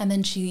 And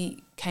then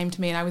she came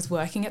to me, and I was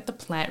working at the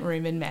plant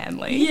room in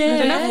Manly. Yeah. I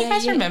don't know if you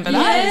guys remember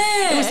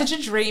that. Yeah. It was such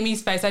a dreamy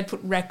space. I'd put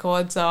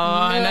records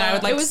on and I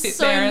would like It was sit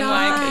so there and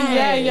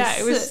like, nice.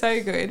 it was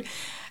so good.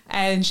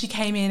 And she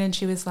came in and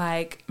she was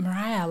like,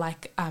 Mariah,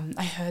 like,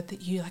 I heard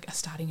that you like are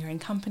starting your own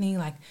company.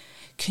 Like,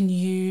 can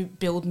you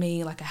build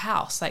me like a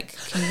house? Like,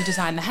 can you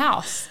design the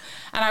house?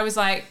 And I was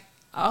like,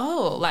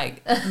 oh,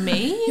 like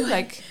me?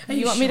 Like,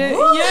 you want me to?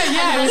 Yeah.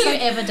 Have you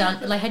ever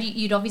done, like,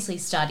 you'd obviously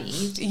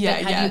studied,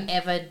 Yeah, but have you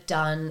ever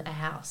done a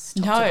house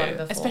top to bottom No,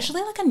 before?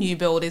 especially like a new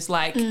build is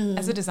like,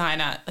 as a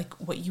designer, like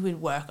what you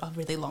would work a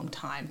really long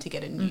time to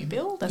get a new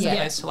build as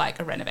opposed to like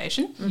a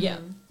renovation. Yeah.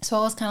 So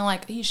I was kind of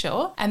like, are you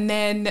sure? And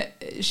then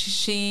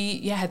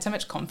she had so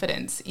much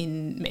confidence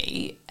in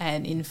me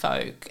and in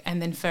folk.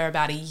 And then for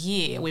about a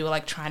year, we were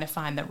like trying to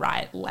find the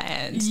right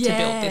land to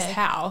build this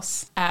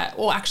house.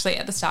 Or actually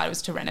at the start it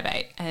was to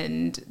renovate.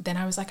 And then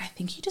I was like, I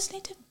think you just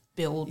need to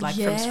build like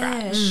from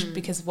scratch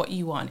because what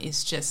you want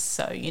is just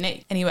so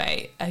unique.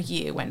 Anyway, a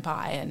year went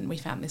by and we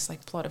found this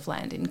like plot of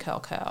land in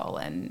Curl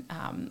and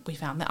we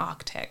found the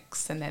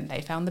architects, and then they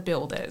found the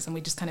builders, and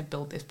we just kind of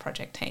built this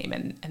project team,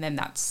 and then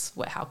that's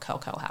how Curl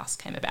House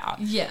came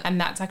about. Yeah.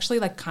 And that's actually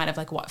like kind of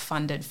like what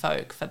funded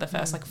folk for the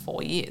first like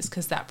 4 years,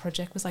 because that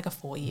project was like a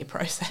 4-year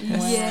process.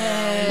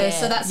 Yeah.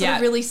 So that sort Yeah.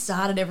 of really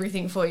started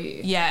everything for you.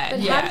 Yeah.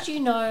 But yeah. how did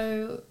you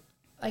know,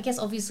 I guess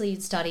obviously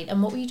you'd studied,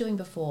 and what were you doing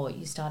before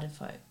you started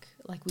folk?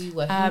 Like, were you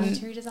working in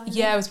interior design?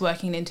 Yeah, I was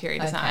working in interior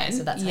design. Okay,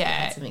 so that's how you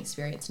had some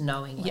experience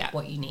knowing like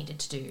what you needed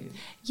to do.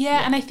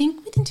 Yeah, and I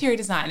think with interior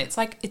design, it's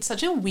like, it's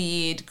such a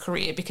weird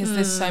career because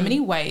there's so many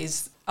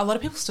ways. A lot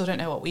of people still don't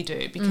know what we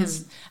do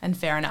because, and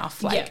fair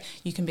enough, like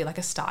you can be like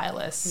a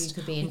stylist. You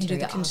could be you can do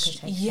interior the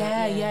architecture.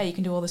 yeah, you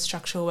can do all the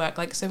structural work.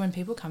 Like, so when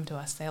people come to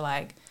us, they're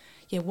like,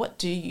 yeah, what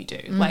do you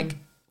do? Like,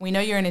 we know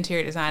you're an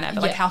interior designer,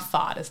 but like how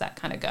far does that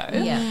kind of go?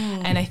 Yeah.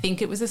 And I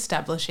think it was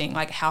establishing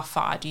like how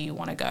far do you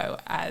want to go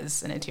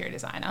as an interior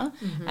designer?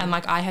 And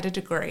like I had a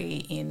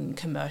degree in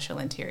commercial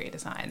interior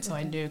design, so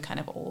I knew kind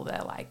of all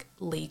the like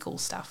legal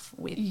stuff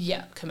with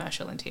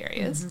commercial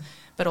interiors,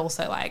 but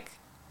also like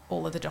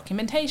all of the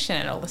documentation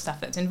and all the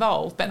stuff that's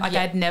involved, but like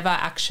I'd never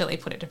actually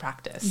put it to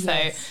practice.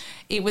 So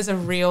it was a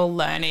real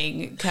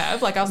learning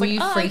curve. Like I was Were like,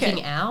 you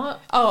freaking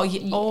out? Oh,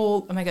 yeah,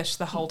 oh my gosh,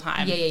 the whole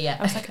time. Yeah.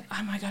 I was like,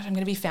 oh my gosh, I'm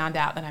going to be found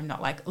out that I'm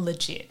not like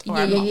legit, or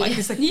I'm not like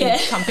this like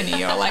big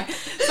company, or like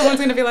someone's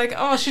going to be like,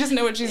 oh, she doesn't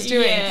know what she's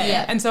doing.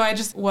 Yeah. And so I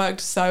just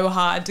worked so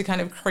hard to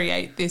kind of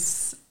create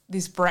this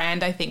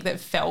brand, I think,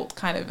 that felt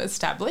kind of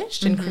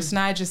established. And Chris and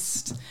I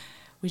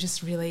we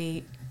just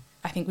really,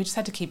 I think we just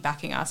had to keep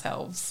backing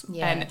ourselves.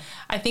 Yeah. And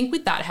I think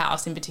with that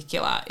house in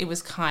particular, it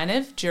was kind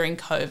of during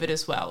COVID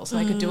as well. So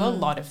I could do a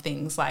lot of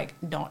things like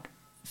not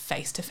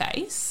face to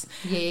face,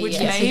 which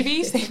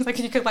maybe seems like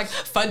you could like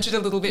fudge it a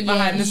little bit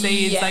behind the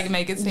scenes, like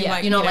make it seem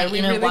like, you're not you know, like we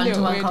in a really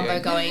one-to-one knew what we were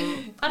convo doing.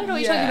 going, I don't know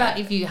what you're talking about.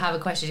 If you have a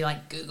question, you're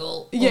like,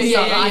 Google.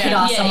 Yeah. I could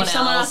ask someone If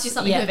someone else. asks you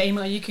something over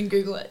email, you can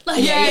Google it.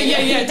 Like,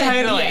 Yeah,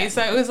 totally.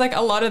 So it was like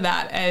a lot of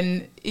that,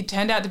 and it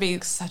turned out to be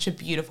such a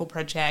beautiful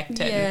project,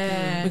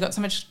 and we got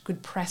so much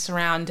good press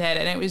around it,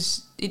 and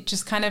it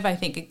just kind of, I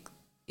think,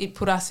 it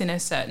put us in a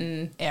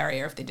certain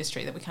area of the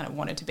industry that we kind of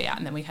wanted to be at,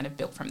 and then we kind of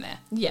built from there.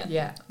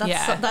 Yeah.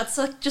 That's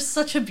just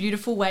such a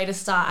beautiful way to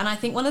start. And I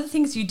think one of the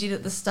things you did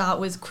at the start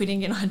was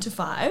quitting your 9 to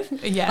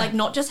 5. Yeah. Like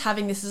not just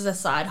having this as a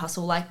side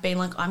hustle, like being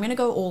like, I'm going to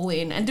go all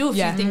in and do a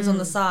few things on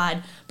the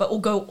side, but we'll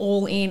go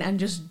all in and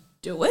just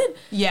do it.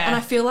 Yeah. And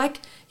I feel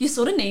like you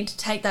sort of need to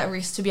take that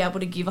risk to be able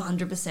to give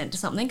 100% to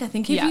something. I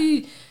think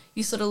if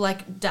you sort of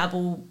like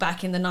dabble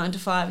back in the 9 to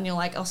 5 and you're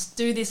like, I'll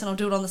do this and I'll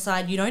do it on the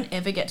side, you don't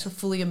ever get to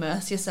fully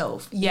immerse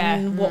yourself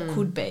in what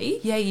could be.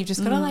 Yeah, you've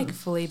just got to like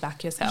fully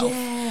back yourself.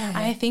 Yeah. And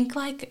I think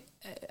like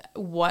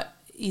what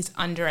is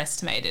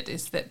underestimated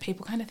is that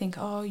people kind of think,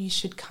 oh, you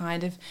should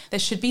kind of, there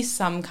should be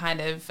some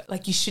kind of,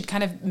 like you should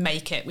kind of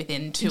make it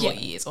within 2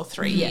 years or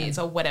 3 years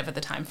or whatever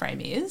the time frame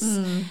is.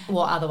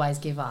 Or otherwise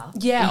give up.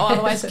 Yeah, or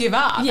otherwise give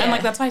up. And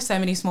like that's why so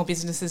many small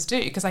businesses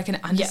do, because I can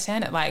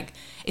understand it. Like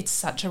it's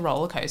such a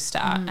roller coaster.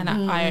 And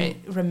I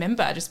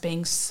remember just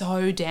being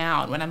so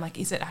down when I'm like,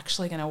 is it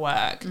actually going to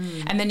work?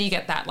 And then you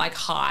get that like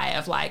high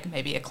of like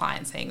maybe a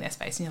client seeing their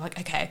space and you're like,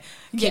 okay,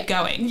 keep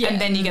going. And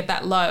then you get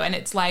that low, and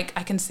it's like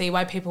I can see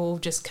why people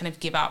just kind of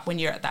give up when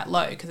you're at that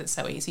low, because it's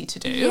so easy to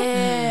do.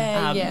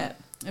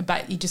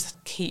 But you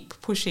just keep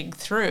pushing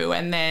through,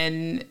 and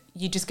then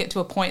you just get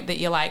to a point that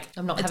you're like,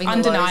 I'm not it's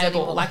having the lows undeniable.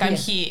 anymore. Like I'm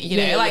here, you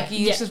know, like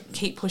you just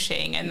keep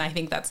pushing, and I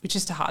think that's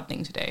just a hard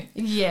thing to do.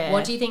 Yeah.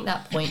 What do you think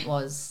that point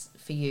was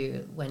for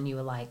you when you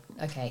were like,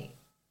 okay,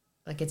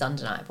 like it's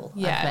undeniable.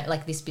 Yeah.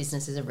 Like this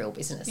business is a real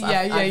business.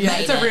 I've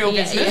it's a real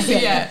business.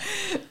 Yeah.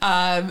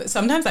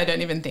 Sometimes I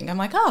don't even think. I'm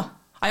like, oh,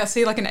 I'll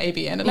see like an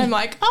ABN and I'm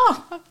like,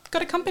 oh, I've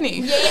got a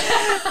company.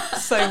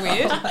 So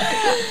weird.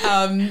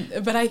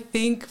 But I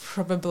think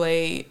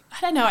probably,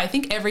 I don't know, I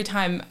think every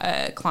time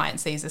a client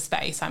sees a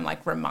space, I'm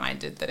like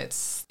reminded that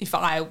it's, if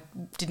I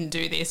didn't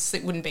do this,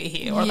 it wouldn't be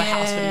here, or the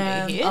house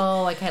wouldn't be here.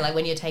 Oh, okay. Like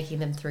when you're taking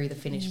them through the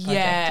finished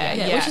project.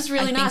 Yeah. Which is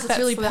really nice. It's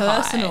really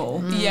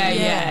personal.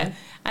 Yeah.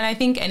 And I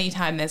think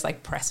anytime there's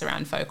like press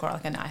around folk or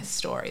like a nice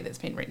story that's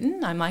been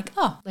written, I'm like,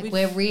 oh, like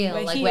we're real,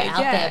 we're out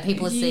there,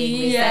 people are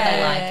seeing this,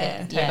 they like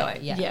it.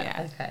 Totally.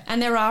 Yeah. Okay.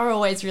 And there are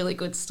always really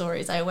good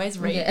stories. I always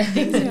read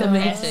things in the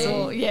mess.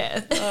 Oh,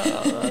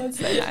 that's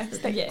so nice.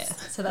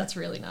 Thanks. So that's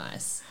really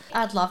nice.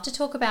 I'd love to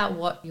talk about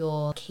what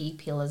your key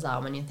pillars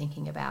are when you're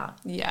thinking about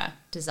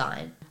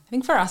design. I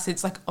think for us,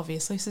 it's like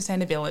obviously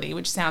sustainability,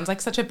 which sounds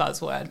like such a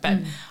buzzword, but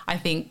I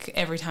think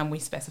every time we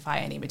specify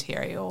any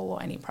material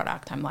or any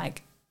product, I'm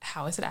like,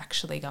 how is it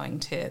actually going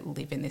to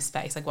live in this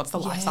space? Like, what's the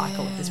life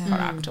cycle of this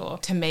product? Or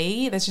to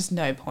me, there's just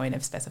no point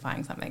of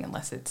specifying something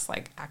unless it's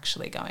like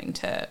actually going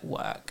to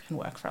work and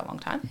work for a long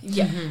time.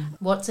 Yeah.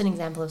 What's an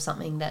example of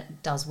something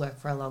that does work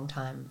for a long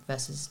time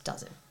versus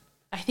doesn't?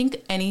 I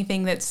think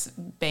anything that's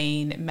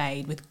been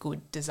made with good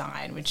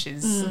design, which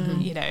is,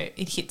 you know,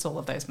 it hits all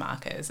of those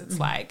markers. It's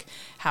like,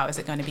 how is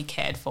it going to be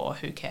cared for?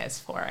 Who cares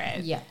for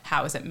it? Yeah.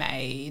 How is it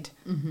made?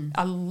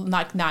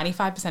 Like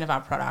 95% of our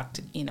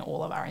product in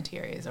all of our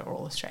interiors are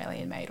all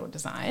Australian made or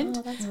designed.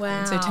 Oh, that's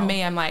wow. So to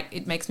me, I'm like,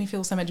 it makes me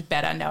feel so much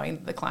better knowing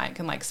that the client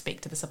can like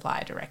speak to the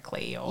supplier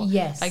directly, or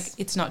like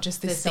it's not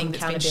just this thing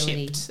that's been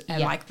shipped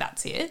and like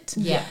that's it.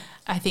 Yeah.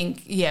 I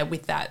think,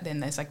 with that, then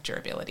there's like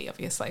durability,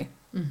 obviously.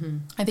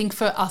 I think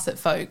for us at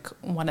Folk,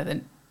 one of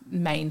the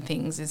main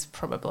things is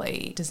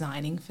probably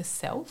designing for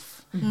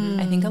self.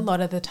 I think a lot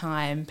of the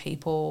time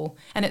people,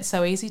 and it's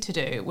so easy to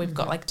do, we've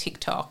got like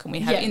TikTok and we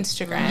have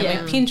Instagram, we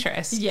have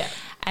Pinterest,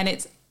 and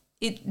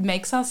it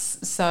makes us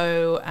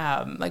so,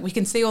 like we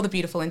can see all the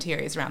beautiful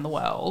interiors around the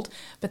world,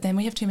 but then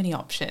we have too many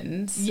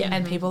options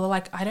and people are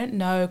like, I don't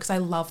know, because I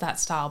love that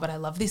style, but I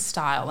love this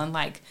style, and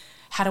like,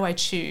 how do I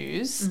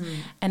choose?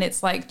 And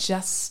it's like,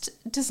 just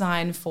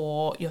design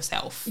for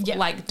yourself.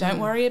 Like, don't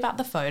worry about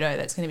the photo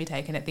that's going to be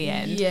taken at the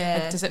end.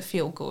 Like, does it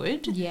feel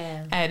good?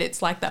 And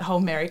it's like that whole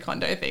Marie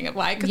Kondo thing of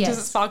like, does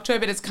it spark joy?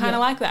 But it's kind of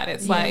like that.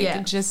 It's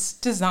like,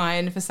 just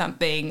design for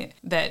something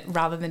that,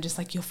 rather than just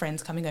like your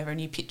friends coming over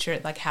and you picture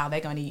it like how they're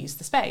going to use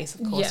the space.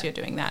 Of course you're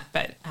doing that,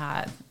 but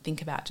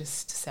think about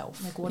just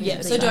self. Like, what is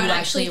it so don't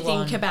actually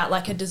think about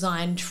like a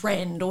design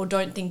trend, or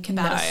don't think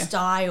about a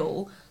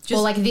style. Or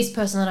like, this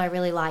person that I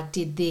really like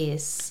did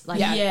this. Like,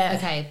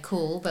 okay,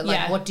 cool. But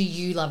like, what do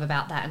you love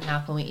about that, and how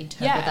can we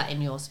interpret that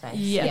in your space?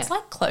 It's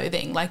like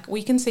clothing. Like,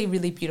 we can see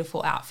really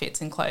beautiful outfits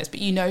and clothes, but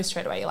you know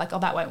straight away, you're like, oh,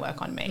 that won't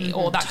work on me,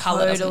 or that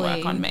colour doesn't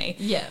work on me.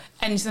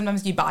 And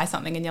sometimes you buy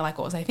something and you're like,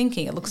 what was I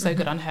thinking? It looks so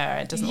good on her.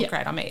 It doesn't look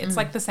great on me. It's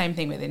like the same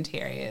thing with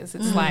interiors.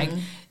 It's like,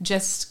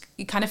 just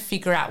you kind of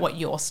figure out what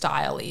your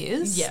style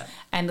is,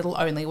 and it'll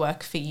only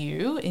work for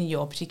you in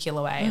your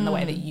particular way and the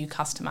way that you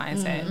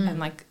customise it, and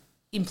like,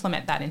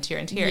 implement that into your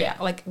interior.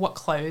 Like, what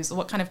clothes,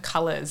 what kind of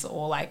colours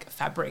or like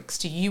fabrics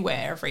do you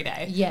wear every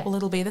day? Well,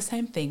 it'll be the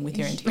same thing with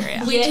your interior.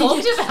 We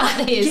talked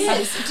about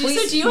this.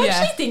 So do you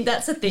actually think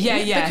that's a thing?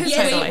 Because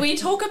totally. we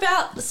talk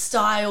about the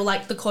style,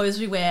 like the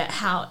clothes we wear,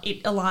 how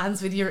it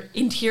aligns with your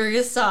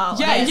interior style.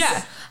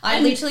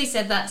 I literally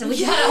said that. So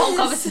we had a whole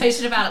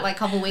conversation about it like a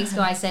couple of weeks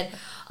ago. I said,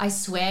 I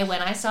swear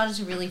when I started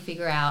to really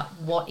figure out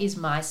what is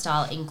my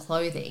style in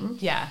clothing,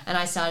 and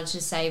I started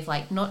to save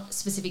like not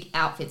specific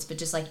outfits but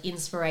just like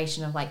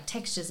inspiration of like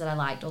textures that I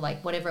liked or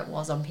like whatever it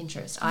was on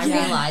Pinterest, I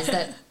realized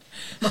that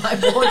my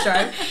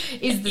wardrobe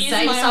is the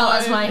same style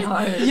as my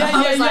home.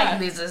 I was like,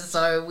 this is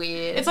so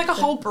weird. It's like a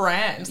whole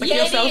brand. Like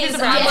yourself is a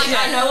brand. I'm like,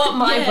 I know what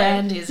my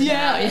brand is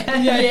now.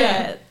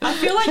 Yeah. I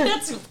feel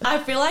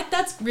like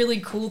that's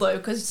really cool though,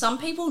 because some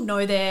people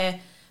know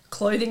their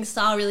clothing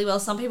style really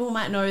well. Some people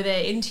might know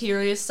their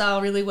interior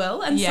style really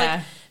well, and it's like,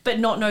 but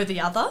not know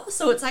the other.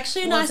 So it's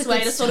actually a nice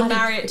way to sort of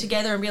marry it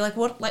together and be like,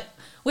 what, like,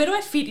 where do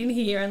I fit in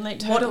here? And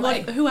like, who am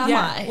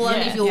I? Well,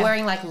 and if you're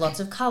wearing like lots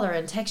of color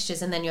and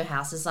textures, and then your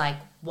house is like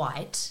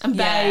white and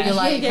beige, you're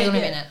like, hang on a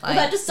minute, like, well,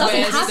 that just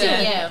doesn't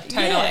happen.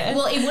 Totally.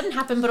 Well, it wouldn't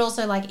happen, but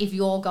also like if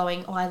you're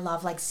going, I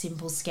love like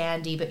simple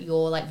Scandi, but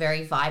you're like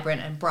very vibrant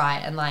and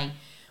bright, and like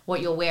what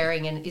you're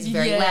wearing and is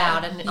very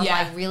loud, and I'm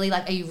like, really,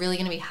 like, are you really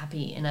going to be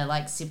happy in a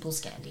like simple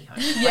Scandi home?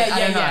 I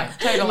don't know.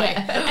 Totally.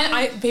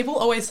 And people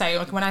always say,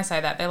 like, when I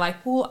say that, they're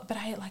like, well, but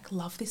I like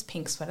love this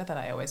pink sweater that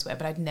I always wear,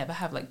 but I'd never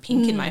have like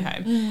pink in my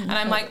home. And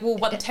I'm like, well,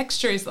 what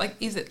texture is like?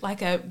 Is it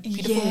like a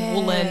beautiful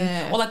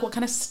woolen, or like what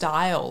kind of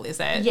style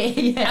is it?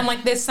 And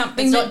like, there's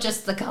something. It's not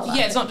just the color.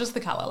 Yeah, it's not just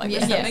the color. Like,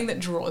 there's something that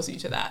draws you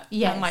to that.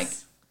 Yeah. I'm like,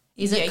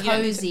 is it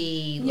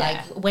cozy?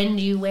 Like, when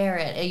do you wear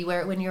it? Are you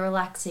wear it when you're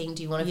relaxing?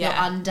 Do you want to feel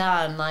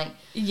undone? Like,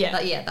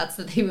 that's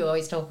the thing we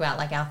always talk about,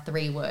 like our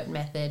 3-word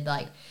method.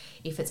 Like,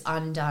 if it's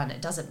undone,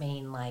 it doesn't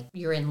mean like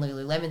you're in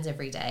Lululemons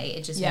every day.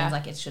 It just means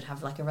like it should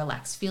have like a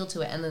relaxed feel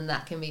to it, and then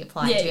that can be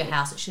applied to your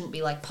house. It shouldn't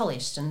be like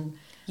polished and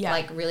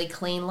like really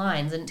clean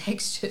lines and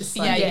textures.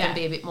 Like, it can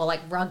be a bit more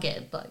like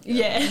rugged. Like,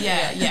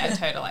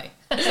 totally.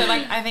 So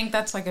like, I think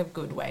that's like a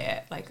good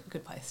way, like a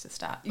good place to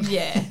start.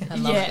 I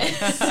love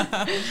it.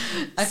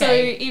 Okay. So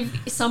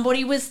if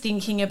somebody was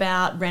thinking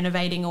about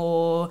renovating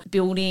or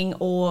building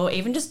or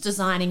even just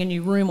designing a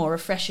new room or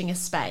refreshing a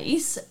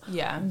space,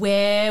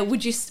 where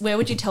would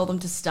you tell them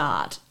to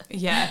start?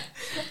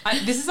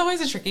 This is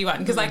always a tricky one,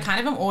 because I kind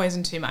of am always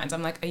in two minds.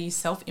 I'm like, are you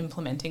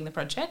self-implementing the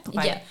project?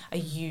 Like, are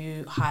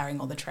you hiring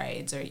all the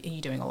trades, or are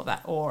you doing all of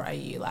that, or are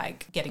you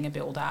like getting a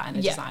builder and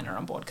a designer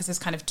on board? Because there's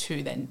kind of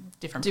two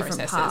different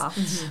processes.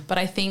 Paths. But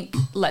I think,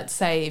 let's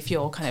say if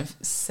you're kind of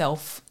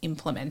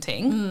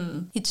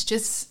self-implementing, it's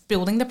just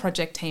building the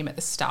project team at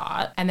the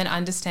start, and then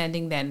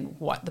understanding then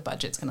what the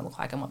budget's going to look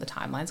like and what the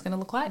timeline's going to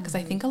look like. Because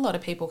I think a lot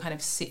of people kind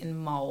of sit and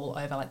mull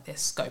over like their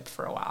scope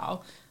for a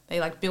while. They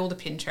like build a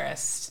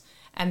Pinterest,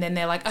 and then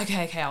they're like,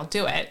 okay, I'll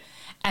do it.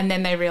 And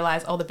then they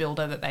realize, the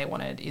builder that they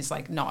wanted is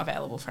like not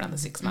available for another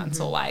 6 months,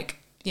 or like,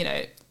 you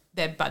know,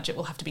 their budget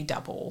will have to be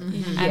double.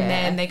 And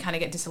then they kind of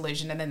get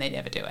disillusioned, and then they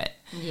never do it.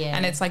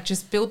 And it's like,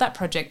 just build that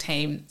project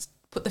team,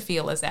 put the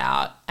feelers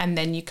out, and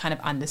then you kind of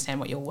understand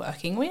what you're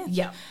working with.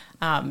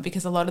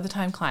 Because a lot of the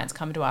time clients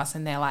come to us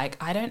and they're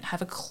like, I don't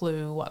have a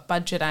clue what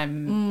budget I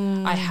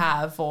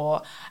have,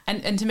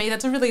 and to me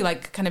that's a really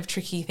like kind of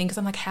tricky thing, because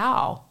I'm like,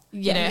 how?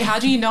 You know, how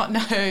do you not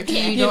know?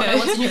 You don't know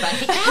what's in your bank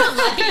account.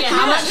 Like,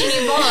 how much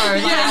can you borrow?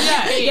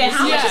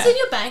 How much is in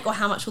your bank, or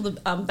how much will the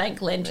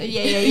bank lend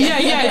you?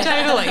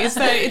 Totally.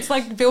 So it's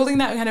like building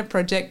that kind of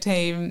project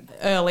team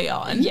early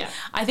on.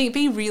 I think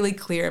be really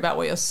clear about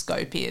what your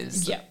scope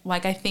is.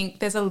 Like, I think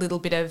there's a little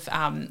bit of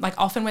like,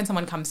 often when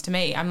someone comes to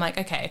me, I'm like,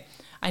 okay,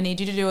 I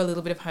need you to do a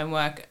little bit of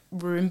homework,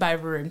 room by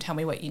room, tell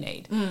me what you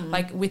need.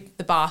 Like with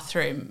the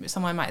bathroom,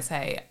 someone might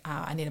say,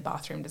 I need a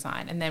bathroom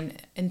design. And then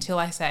until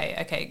I say,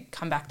 okay,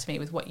 come back to me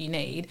with what you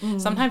need,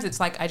 sometimes it's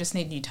like, I just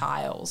need new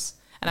tiles.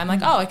 And I'm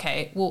like, oh,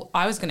 okay, well,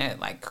 I was going to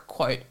like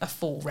quote a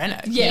full reno.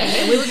 We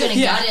were going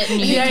to gut it,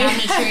 new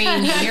cabinetry,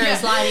 new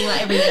mirrors, lighting,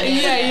 like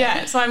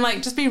everything. So I'm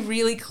like, just be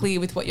really clear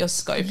with what your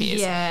scope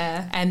is.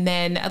 And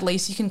then at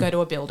least you can go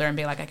to a builder and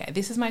be like, okay,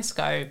 this is my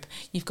scope.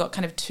 You've got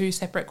kind of 2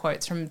 separate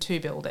quotes from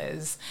 2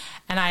 builders.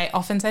 And I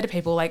often say to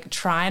people, like,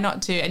 try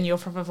not to, and you'll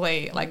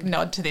probably like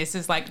nod to this,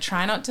 is like,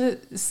 try not to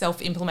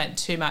self-implement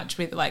too much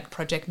with like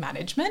project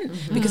management,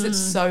 because it's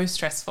so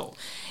stressful.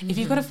 If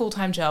you've got a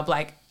full-time job,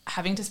 like,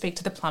 having to speak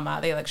to the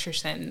plumber, the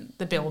electrician,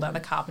 the builder,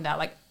 the carpenter,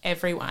 like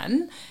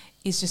everyone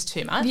is just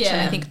too much.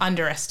 And I think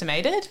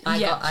underestimated.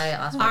 I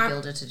asked my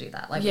builder to do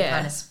that. Like, we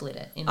kind of split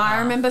it in half.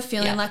 I remember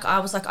feeling like I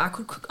was like, I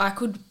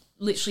could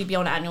literally be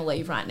on annual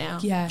leave right now,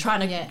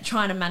 trying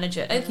to manage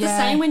it. It's the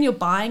same when you're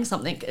buying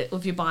something.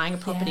 If you're buying a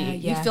property,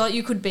 you feel like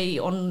you could be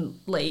on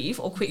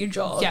leave or quit your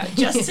job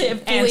just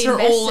to answer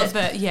all of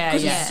the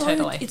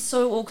totally. It's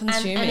so all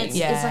consuming, and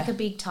it's like a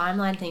big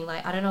timeline thing.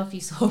 Like, I don't know if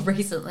you saw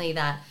recently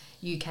that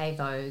UK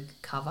Vogue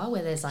cover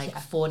where there's like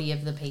 40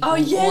 of the people all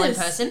in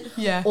person.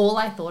 All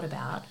I thought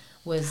about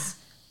was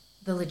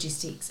the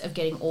logistics of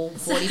getting all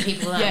 40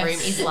 people in that room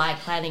is like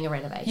planning a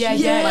renovation.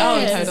 Yeah.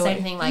 Like, it's totally. the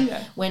same thing. Like,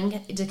 when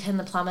can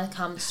the plumber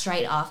come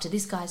straight after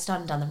this guy's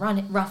done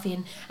the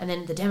rough-in, and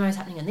then the demo's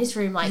happening in this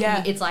room? Like,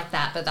 it's like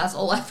that. But that's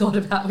all I thought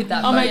about with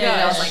that. Oh my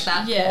gosh. I was like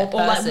that. Yeah,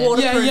 or like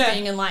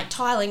waterproofing and like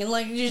tiling and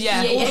like just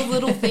all the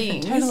little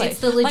things. Totally. It's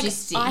the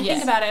logistics. Like, I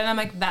think about it and I'm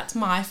like, that's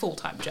my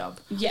full-time job.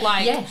 Yeah.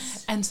 Like,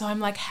 and so I'm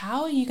like,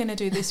 how are you going to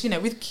do this,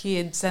 with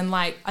kids and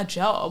like a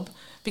job?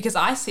 Because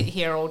I sit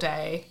here all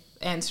day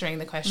answering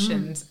the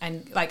questions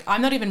and like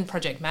I'm not even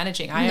project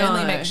managing. I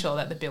only make sure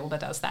that the builder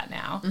does that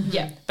now.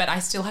 But I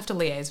still have to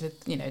liaise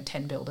with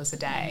 10 builders a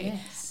day.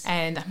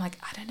 And I'm like,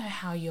 I don't know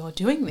how you're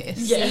doing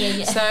this.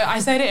 So I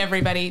say to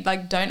everybody,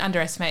 like, don't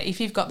underestimate. If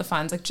you've got the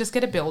funds, like, just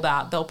get a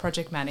builder. They'll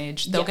project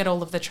manage. They'll get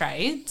all of the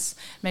trades.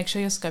 Make sure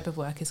your scope of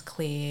work is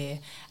clear,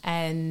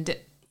 and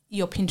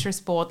your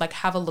Pinterest board, like,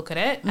 have a look at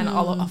it. And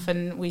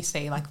often we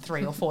see like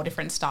 3 or 4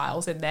 different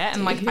styles in there.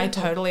 And like, I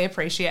totally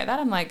appreciate that.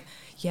 I'm like,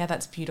 yeah,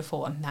 that's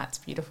beautiful and that's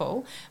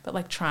beautiful. But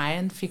like, try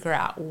and figure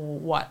out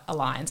what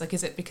aligns. Like,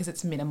 is it because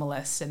it's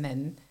minimalist and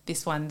then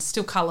this one's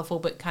still colourful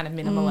but kind of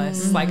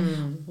minimalist? Like,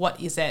 what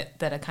is it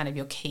that are kind of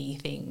your key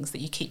things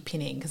that you keep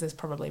pinning? Because there's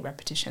probably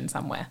repetition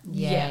somewhere.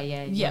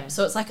 Yeah.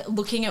 So it's like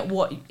looking at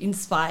what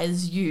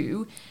inspires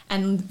you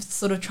and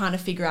sort of trying to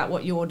figure out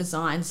what your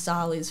design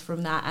style is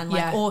from that. And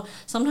like, or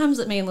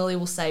sometimes me and Lily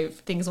will save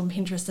things on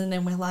Pinterest and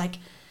then we're like,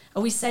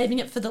 are we saving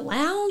it for the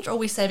lounge, or are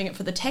we saving it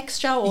for the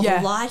texture or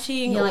the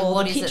lighting or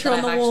like, the picture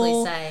on the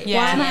wall? Why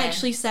am I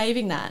actually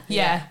saving that?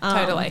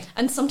 Totally.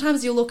 And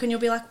sometimes you'll look and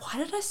you'll be like,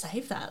 why did I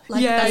save that?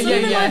 Like, that's not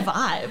even my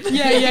vibe.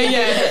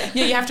 Yeah,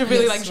 you have to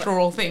really like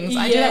draw things.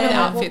 I do that with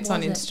outfits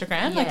on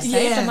Instagram. Like,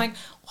 save. I'm like,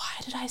 why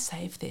did I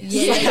save this?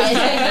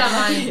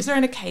 Is there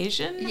an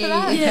occasion for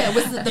that? Yeah,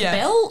 was it the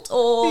belt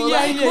or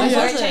like,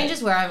 it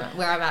changes where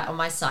I'm at on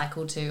my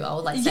cycle too.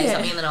 I'll like say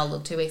something and then I'll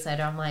look 2 weeks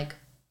later, I'm like,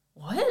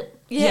 what?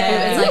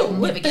 Yeah. It's like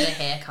never get a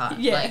haircut.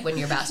 Like when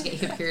you're about to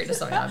get your period or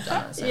something, I've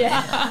done it. So,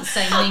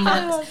 same thing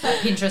with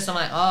Pinterest. I'm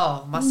like,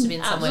 oh, must have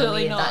been somewhere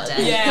weird that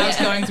day. I was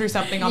going through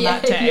something on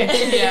that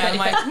day. I'm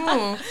like,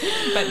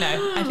 But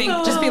no, I think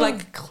just be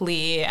like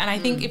clear. And I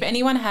think if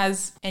anyone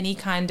has any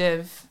kind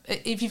of,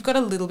 if you've got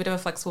a little bit of a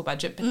flexible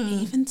budget, but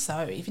even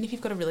if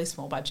you've got a really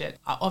small budget,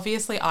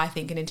 obviously I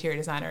think an interior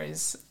designer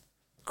is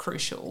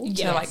crucial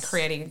to like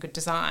creating a good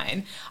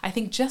design. I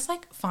think just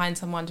like find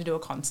someone to do a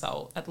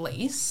consult at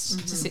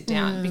least to sit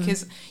down,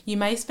 because you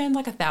may spend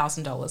like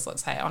 $1,000,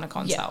 let's say, on a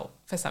consult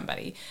for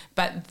somebody,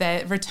 but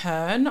the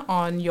return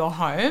on your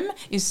home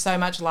is so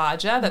much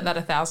larger that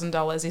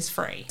 $1,000 is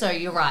free. So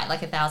you're right,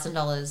 like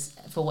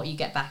 $1,000 for what you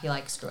get back, you're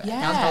like, screw it.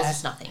 $1,000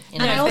 is nothing.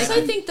 And I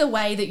also think the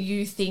way that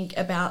you think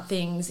about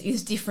things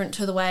is different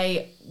to the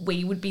way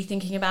we would be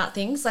thinking about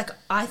things. Like,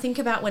 I think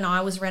about when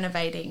I was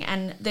renovating,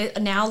 and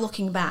now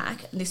looking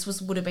back, this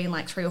would have been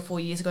like 3 or 4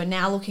 years ago.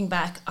 Now looking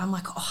back, I'm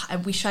like, oh, I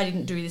wish I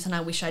didn't do this, and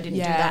I wish I didn't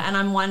do that. And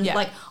I'm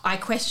like, I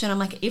question. I'm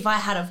like, if I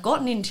had have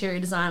got an interior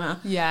designer,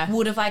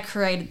 would have I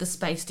created the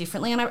space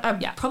differently? And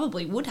I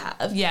probably would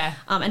have.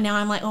 And now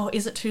I'm like, oh,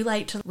 is it too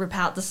late to rip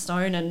out the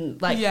stone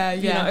and like,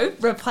 you know,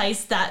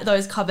 replace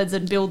those cupboards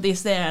and build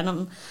this there? And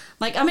I'm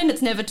like, I mean,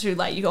 it's never too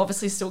late. You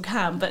obviously still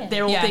can, but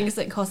they're all things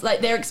that cost,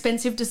 like, they're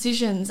expensive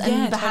decisions.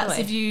 And perhaps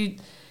if you,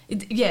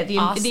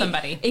 ask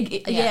somebody.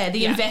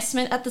 The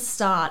investment at the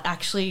start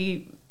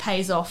actually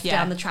pays off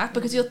down the track,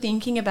 because you're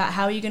thinking about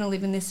how are you going to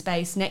live in this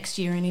space next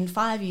year and in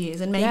 5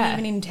 years and maybe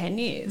even in 10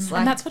 years.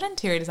 And that's what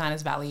interior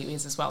designers' value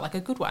is as well. Like, a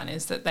good one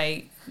is that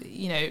they,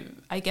 you know,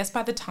 I guess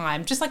by the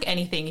time, just like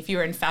anything, if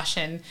you're in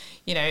fashion,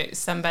 you know,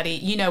 somebody,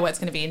 you know what's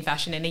going to be in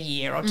fashion in a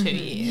year or 2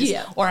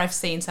 years. Or I've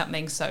seen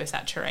something so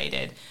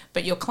saturated,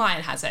 but your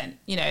client hasn't.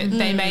 You know,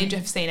 they may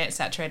have seen it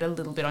saturated a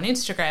little bit on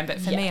Instagram, but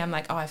for me, I'm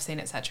like, oh, I've seen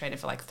it saturated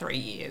for like 3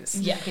 years.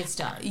 Good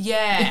start.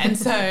 And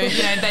so,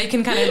 you know, they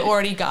can kind of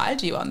already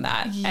guide you on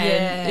that.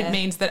 And it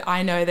means that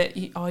I know that,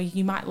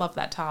 you might love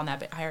that tile now,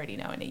 but I already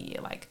know in a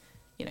year, like,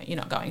 you know, you're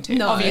not going to.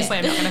 Obviously,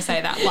 I'm not going to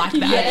say that like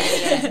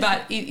that.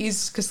 But it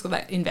is because of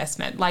that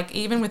investment. Like,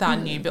 even with our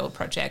new build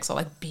projects or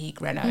like big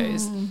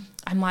renos,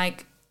 I'm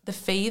like, the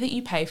fee that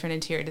you pay for an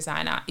interior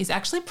designer is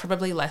actually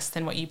probably less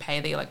than what you pay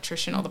the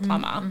electrician or the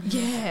plumber.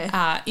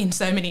 In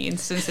so many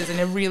instances in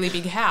a really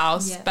big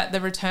house. But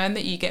the return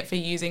that you get for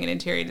using an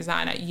interior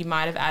designer, you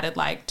might have added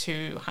like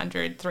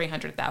 $200,000,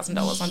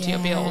 $300,000 onto your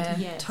build.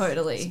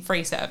 Totally. It's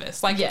free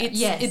service. Like,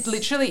 it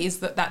literally is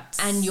that's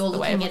and you're the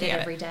way looking at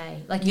it every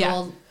day. Like,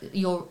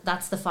 you're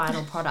that's the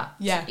final product.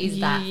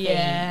 Is that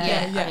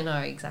thing. I know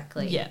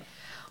exactly.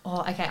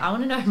 Oh, okay. I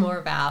want to know more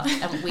about,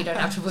 and we don't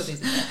have to put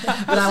this in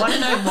there, but I want to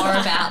know more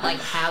about like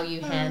how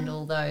you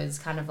handle those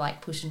kind of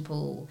like push and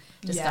pull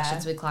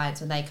discussions with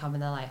clients when they come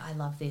and they're like, I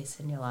love this,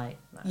 and you're like,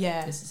 no,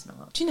 this is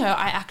not. Do you know,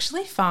 I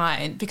actually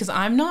find, because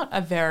I'm not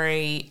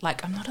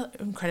an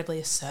incredibly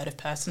assertive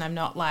person. I'm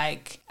not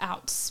like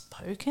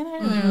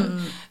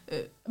outspoken.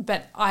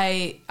 But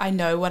I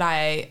know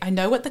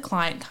what the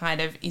client kind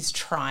of is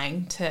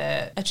trying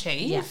to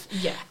achieve.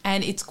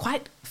 And it's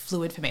quite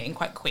fluid for me and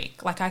quite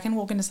quick. Like I can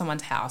walk into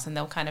someone's house and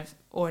they'll kind of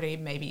already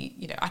maybe,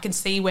 you know, I can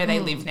see where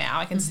they live now.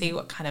 I can see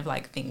what kind of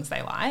like things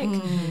they like.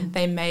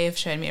 They may have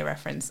shown me a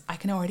reference. I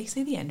can already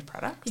see the end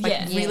product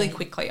like really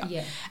quickly.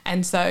 Yeah.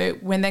 And so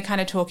when they're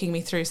kind of talking me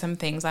through some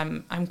things,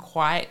 I'm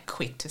quite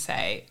quick to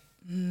say,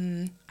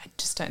 I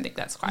just don't think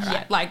that's quite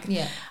right. Like,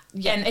 and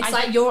it's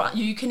like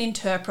you can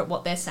interpret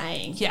what they're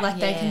saying. Yeah.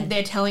 Like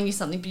they're telling you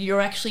something, but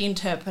you're actually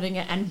interpreting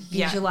it and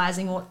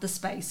visualizing what the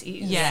space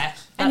is. Yeah.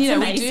 That's and, you know,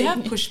 amazing. we do have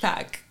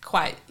pushback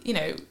quite, you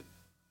know,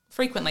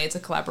 frequently it's a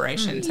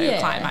collaboration. So a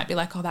client might be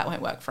like, oh, that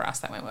won't work for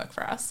us. That won't work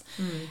for us.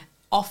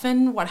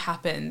 Often what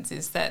happens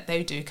is that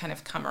they do kind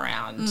of come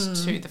around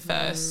to the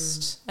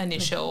first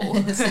initial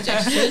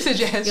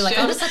suggestion. You're like,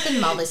 I'll just let them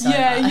mull this over.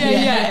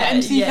 Yeah.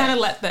 And you kind of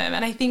let them.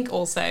 And I think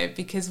also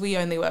because we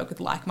only work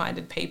with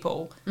like-minded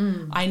people,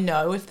 I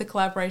know if the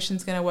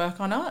collaboration's going to work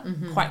or not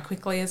quite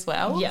quickly as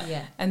well.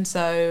 Yeah. And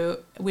so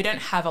we don't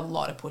have a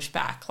lot of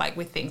pushback like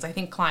with things. I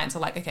think clients are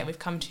like, okay, we've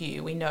come to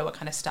you. We know what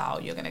kind of style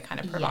you're going to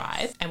kind of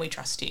provide and we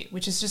trust you,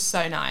 which is just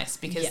so nice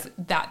because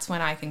that's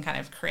when I can kind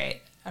of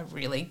create a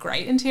really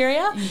great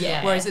interior.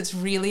 Yeah. Whereas it's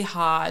really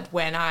hard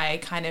when I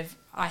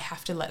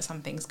have to let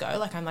some things go.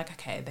 Like I'm like,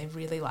 okay, they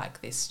really like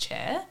this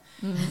chair.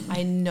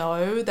 I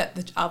know that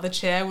the other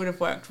chair would have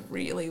worked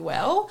really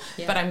well,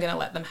 but I'm going to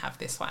let them have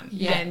this one.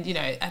 Yeah. And, you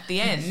know, at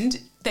the end,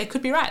 they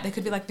could be right. They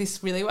could be like,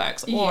 this really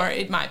works. Or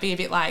it might be a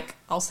bit like,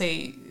 I'll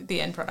see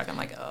the end product. I'm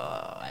like, oh,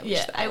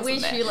 I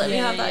wish you let me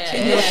have that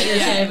chair.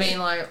 Yeah, being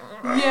like,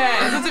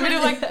 it's a bit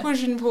of like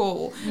push and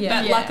pull.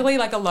 But luckily,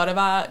 like a lot of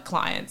our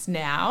clients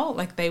now,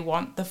 like they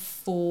want the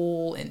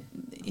full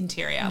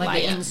interior.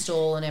 Like the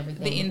install and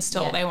everything. The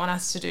install. They want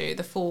us to do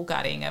the full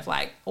gutting of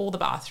like all the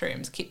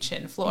bathrooms,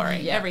 kitchen,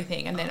 flooring, everything.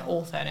 And then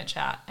all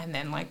furniture and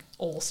then like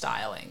all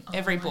styling.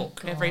 Every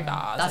book, every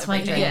vase. That's my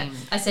dream. Yeah.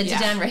 I said to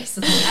Dan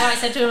recently, I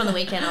said to him on the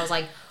weekend, I was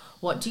like,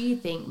 what do you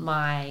think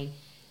my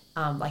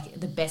like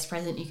the best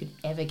present you could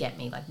ever get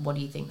me, like what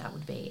do you think that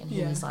would be? And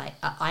he was like,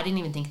 I didn't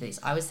even think of this.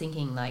 I was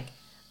thinking like,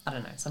 I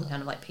don't know, some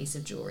kind of like piece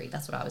of jewelry.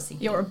 That's what I was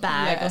thinking. You're a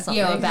bag or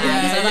something. You're a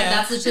bag. So like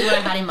that's literally what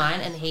I had in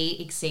mind, and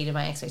he exceeded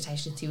my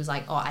expectations. He was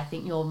like, oh, I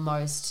think your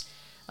most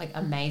like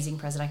amazing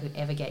present I could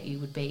ever get you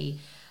would be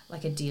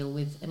like a deal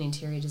with an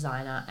interior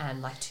designer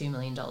and like $2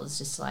 million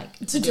just to like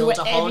to build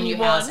a whole new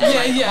house and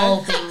like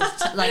whole thing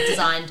like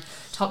designed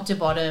top to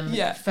bottom,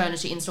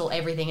 furniture, install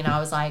everything. And I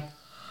was like,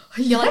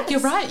 you're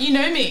right, you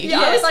know me. Yeah,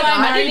 I was like,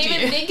 I didn't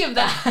even think of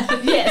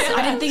that. Yes,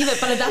 I didn't think of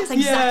it, but that's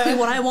exactly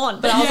what I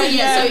want. But I was like,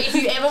 so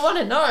if you ever want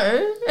to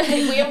know,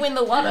 if we ever win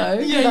the lotto,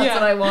 that's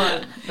what I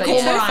want. But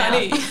it's so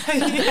funny.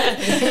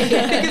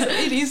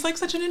 Because it is like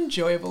such an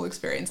enjoyable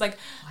experience. Like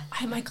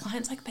my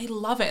clients, like they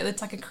love it.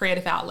 It's like a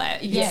creative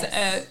outlet. It's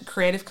a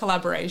creative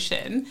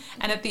collaboration.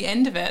 And at the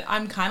end of it,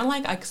 I'm kind of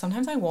like,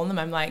 sometimes I warn them,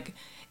 I'm like,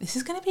 this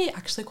is going to be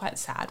actually quite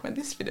sad when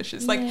this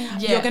finishes. Like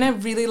you're going to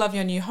really love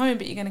your new home,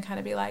 but you're going to kind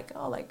of be like,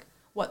 oh, like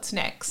what's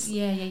next?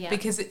 Yeah.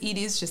 Because it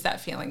is just that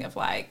feeling of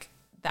like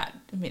that.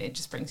 I mean, it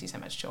just brings you so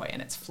much joy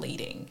and it's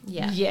fleeting.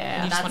 Yeah. And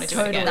you just want to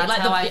do it again. That's like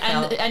how I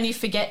felt. And you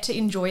forget to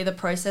enjoy the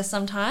process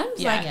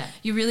sometimes.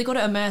 You really got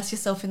to immerse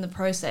yourself in the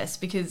process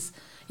because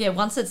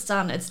once it's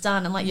done, it's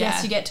done. And like,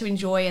 yes, you get to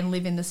enjoy and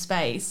live in the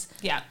space.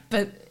 Yeah.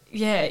 But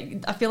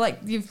I feel like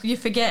you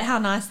forget how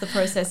nice the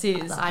process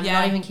is. I'm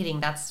not even kidding.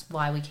 That's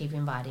why we keep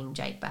inviting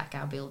Jake back,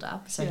 our builder.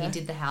 So he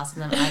did the house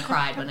and then I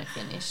cried when it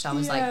finished. I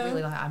was like,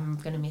 really like, I'm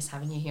going to miss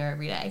having you here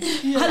every day.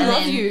 I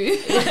love you.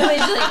 Literally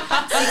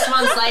 6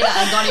 months later,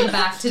 I got him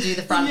back to do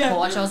the front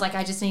porch. I was like,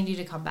 I just need you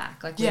to come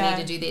back. Like, we need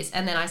to do this.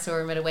 And then I saw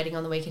him at a wedding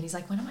on the weekend. He's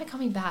like, when am I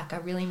coming back? I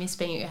really miss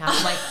being at your house.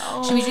 I'm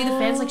like, should we do the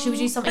fence? Like, should we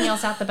do something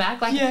else out the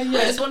back? Like, I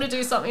just want to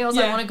do something else.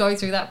 I want to go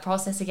through that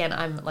process again.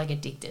 I'm like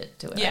addicted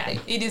to it. Yeah, I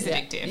think. it is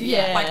addictive.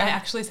 Yeah. Like I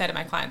actually say to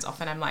my clients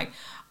often, I'm like,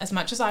 as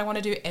much as I want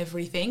to do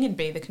everything and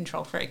be the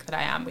control freak that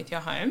I am with your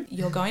home,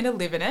 you're going to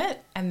live in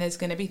it and there's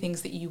going to be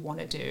things that you want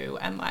to do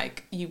and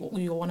like you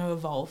want to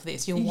evolve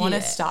this. You'll want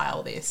to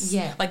style this.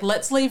 Yeah. Like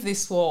let's leave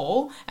this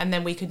wall and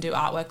then we can do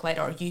artwork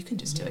later or you can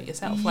just do it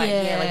yourself. Like,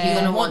 like you're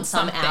going to want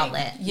some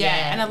outlet.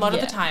 Yeah. And a lot of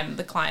the time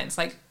the clients,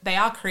 like they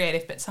are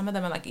creative, but some of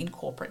them are like in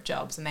corporate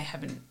jobs and they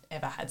haven't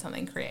ever had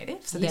something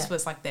creative. So this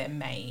was like their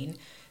main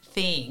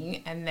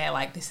thing and they're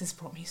like, this has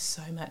brought me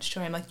so much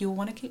joy. I'm like, you'll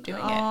want to keep doing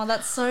it. Oh,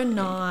 that's so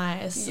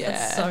nice.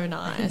 That's so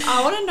nice.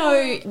 I want to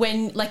know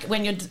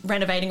when you're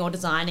renovating or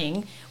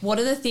designing, what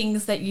are the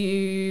things that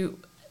you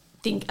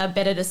think are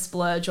better to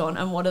splurge on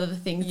and what are the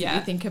things that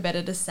you think are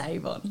better to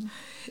save on?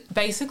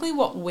 Basically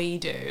what we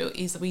do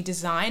is we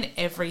design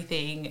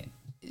everything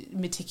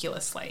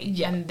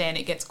meticulously and then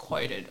it gets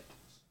quoted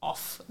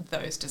off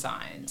those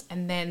designs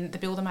and then the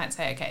builder might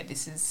say, okay,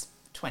 this is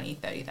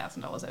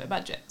 $20,000-$30,000 over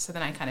budget. So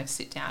then I kind of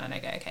sit down and I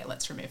go, okay,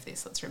 let's remove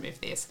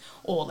this,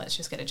 or let's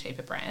just get a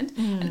cheaper brand.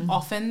 And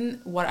often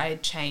what I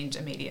change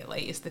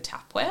immediately is the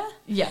tapware.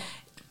 Yeah.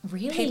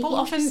 Really? People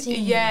often,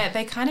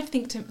 they kind of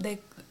think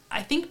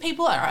I think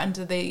people are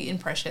under the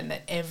impression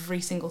that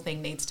every single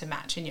thing needs to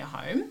match in your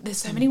home. There's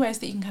so many ways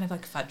that you can kind of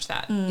like fudge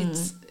that.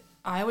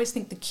 I always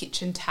think the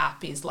kitchen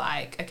tap is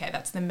like, okay,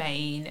 that's the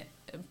main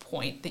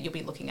point that you'll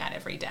be looking at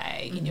every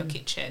day in your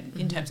kitchen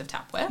in terms of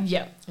tapware.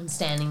 Yep. And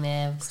standing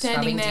there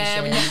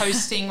when you're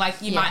hosting,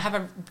 like you might have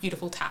a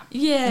beautiful tap.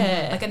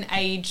 Yeah. Like an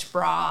aged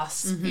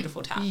brass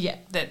beautiful tap. Yeah.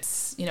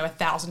 That's, you know,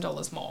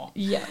 $1,000 more.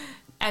 Yeah.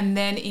 And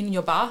then in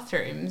your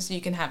bathrooms,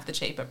 you can have the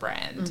cheaper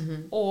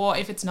brand. Or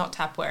if it's not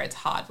tapware, it's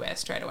hardware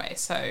straight away.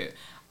 So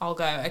I'll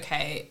go,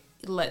 okay,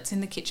 let's in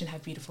the kitchen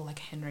have beautiful like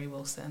Henry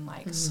Wilson,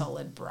 like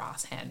solid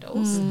brass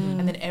handles.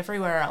 And then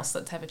everywhere else,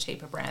 let's have a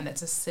cheaper brand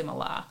that's a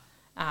similar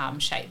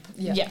shape.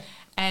 Yeah.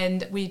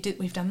 And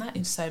we've done that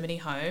in so many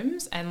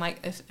homes, and like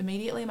if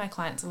immediately my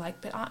clients are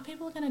like, but aren't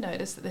people going to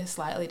notice that they're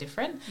slightly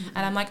different?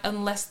 And I'm like,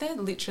 unless they're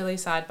literally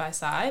side by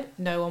side,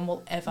 no one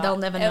will ever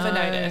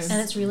notice. And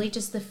it's really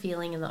just the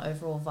feeling and the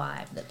overall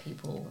vibe that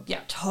people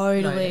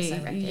totally notice, I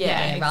reckon.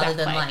 Yeah, rather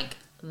exactly. than like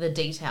the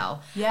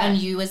detail. Yeah. And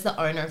you as the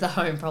owner of the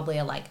home probably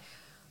are like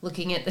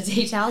looking at the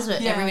details,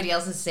 but everybody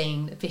else is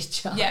seeing the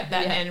picture. Yeah,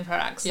 that end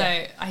product. So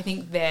I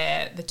think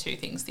they're the two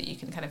things that you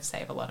can kind of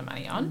save a lot of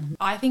money on.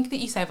 I think that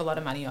you save a lot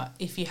of money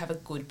if you have a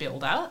good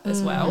builder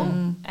as well.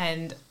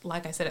 And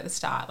like I said at the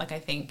start, like I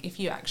think if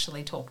you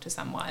actually talk to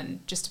someone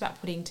just about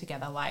putting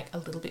together like a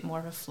little bit more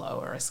of a flow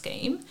or a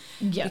scheme,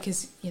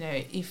 because, you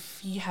know, if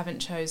you haven't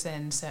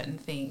chosen certain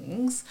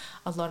things,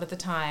 a lot of the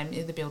time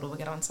the builder will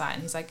get on site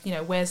and he's like, you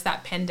know, where's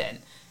that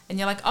pendant? And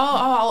you're like, oh,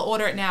 I'll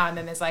order it now. And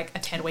then there's like a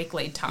 10-week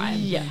lead time.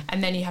 Yeah.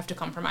 And then you have to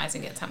compromise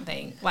and get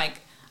something.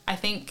 Like, I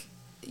think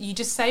you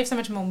just save so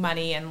much more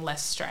money and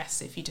less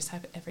stress if you just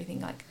have everything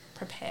like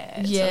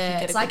prepared. Yeah,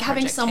 so it's like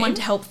having someone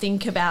to help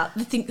think about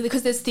the thing,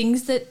 because there's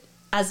things that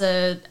as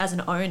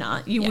an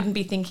owner you wouldn't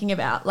be thinking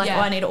about. Like, oh,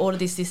 I need to order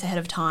this ahead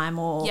of time,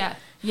 or Yeah.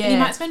 And you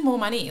might spend more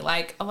money.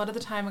 Like a lot of the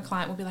time a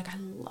client will be like, I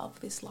love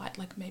this light.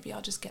 Like maybe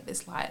I'll just get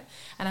this light.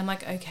 And I'm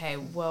like, okay,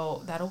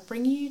 well, that'll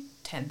bring you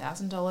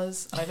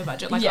 $10,000 over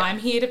budget. Like I'm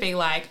here to be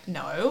like,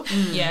 no,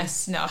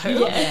 yes, no.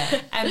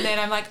 Yeah. And then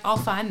I'm like, I'll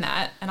find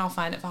that and I'll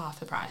find it for half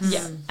the price.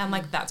 Yeah. And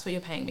like, that's what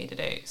you're paying me to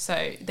do.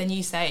 So then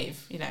you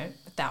save, you know,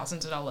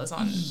 thousands of dollars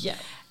on. Yeah.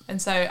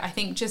 And so I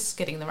think just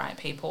getting the right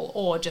people,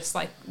 or just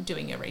like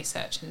doing your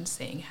research and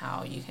seeing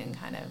how you can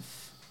kind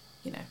of,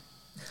 you know,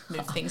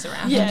 move things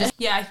around.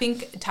 Yeah, I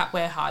think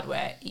tapware,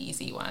 hardware,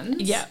 easy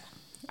ones. Yeah.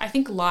 I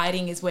think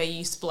lighting is where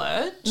you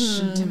splurge.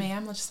 To me,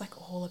 I'm just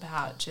like all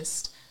about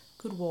just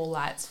good wall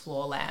lights,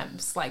 floor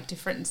lamps, like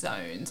different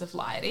zones of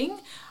lighting.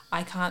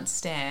 I can't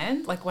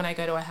stand, like when I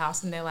go to a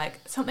house and they're like,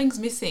 something's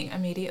missing,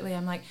 immediately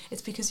I'm like,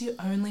 it's because you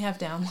only have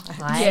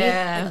downlights.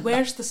 Yeah. Like,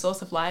 where's the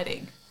source of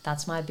lighting?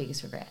 That's my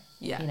biggest regret.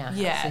 Yeah. You know,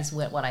 is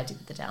what I did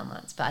with the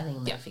downlights. But I think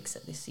I'm going to fix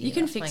it this year. You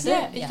can fix it.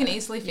 Yeah, you can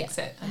easily fix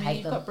it. I mean, hate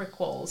you've them. got brick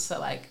walls, so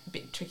like a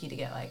bit tricky to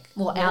get like.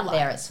 Well, out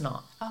there it's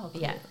not. Oh,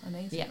 cool. Yeah.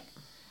 Amazing. Yeah.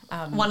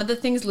 One of the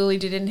things Lily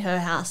did in her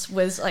house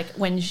was like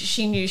when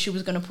she knew she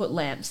was going to put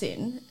lamps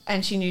in,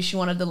 and she knew she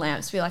wanted the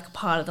lamps to be like a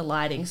part of the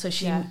lighting, so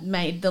she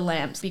made the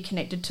lamps be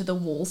connected to the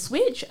wall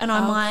switch. And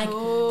I'm like,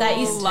 cool. that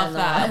is love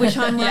that. Which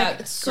I'm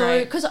like, so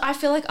because I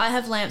feel like I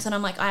have lamps and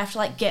I'm like, I have to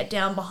like get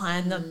down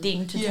behind the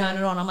thing to turn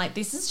it on. I'm like,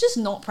 this is just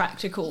not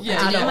practical.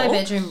 Yeah, in my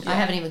bedroom, I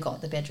haven't even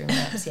got the bedroom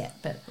lamps yet,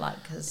 but like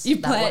because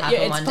that will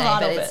happen one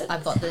day. But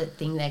I've got the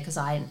thing there because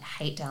I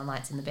hate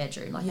downlights in the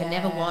bedroom. Like I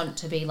never want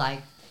to be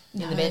like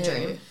in the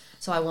bedroom.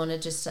 So I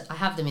want to I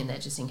have them in there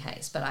just in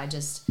case, but I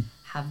just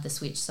have the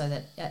switch so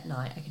that at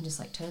night I can just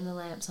like turn the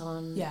lamps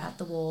on at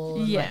the wall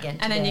and like get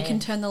into and then bed. you can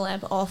turn the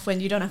lamp off when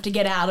you don't have to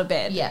get out of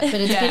bed. Yeah, but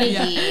it's been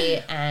a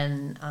year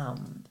and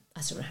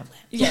I still don't have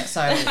lamps. Yeah,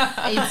 so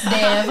it's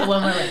there for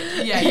when we're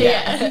ready.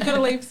 Yeah. You've got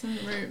to leave some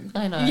room.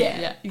 I know.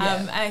 Yeah.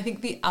 And I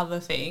think the other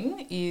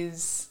thing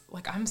is,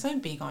 like, I'm so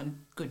big on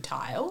good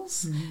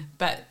tiles,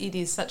 but it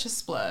is such a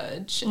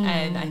splurge.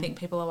 And I think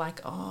people are like,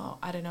 oh,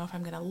 I don't know if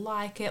I'm going to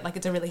like it. Like,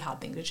 it's a really hard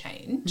thing to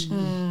change.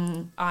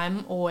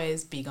 I'm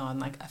always big on,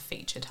 like, a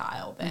feature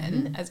tile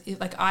then.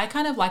 Like, I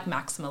kind of like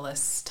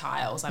maximalist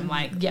tiles. I'm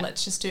like,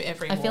 let's just do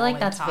every wall I feel like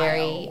that's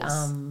tiles.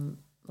 Very...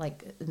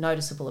 like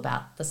noticeable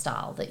about the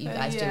style that you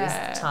guys do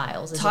is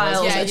tiles. It's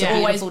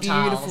always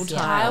beautiful tiles.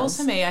 Tiles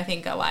for me, I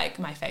think, are like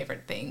my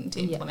favorite thing to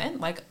implement.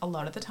 Like a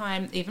lot of the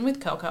time, even with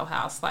Curl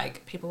House,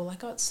 like people were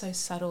like, oh, it's so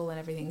subtle and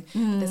everything.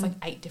 But there's like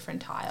 8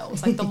 different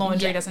tiles. Like the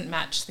laundry doesn't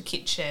match the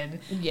kitchen.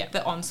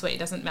 The ensuite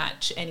doesn't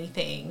match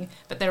anything.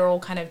 But they're all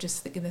kind of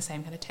just in the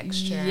same kind of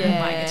texture. And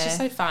like it's just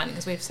so fun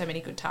because we have so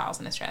many good tiles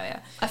in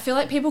Australia. I feel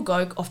like people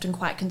go often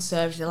quite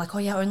conservative. They're like, oh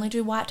yeah, only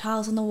do white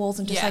tiles on the walls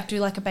and just like do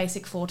like a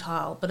basic 4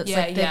 tile. But it's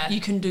like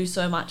you can do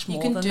so much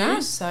more than that. You can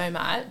do so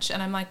much.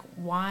 And I'm like,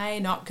 why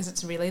not? Because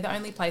it's really the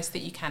only place that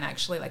you can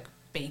actually like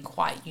be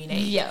quite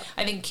unique. Yeah.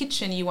 I think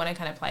kitchen, you want to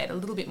kind of play it a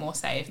little bit more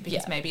safe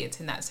because maybe it's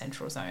in that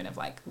central zone of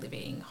like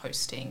living,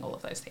 hosting, all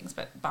of those things.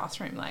 But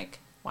bathroom, like,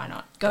 why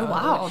not? Go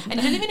wild. And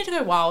you don't even need to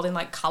go wild in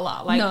like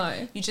colour.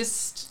 Like you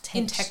just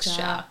in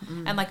texture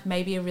and like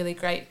maybe a really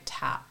great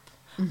tap.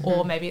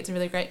 Or maybe it's a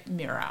really great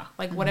mirror.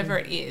 Like whatever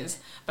it is.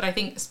 But I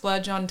think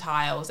splurge on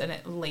tiles and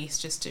at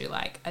least just do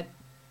like a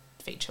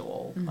feature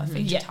wall, a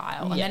feature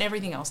tile, and then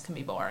everything else can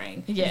be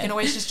boring. You can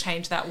always just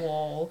change that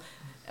wall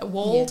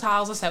Wall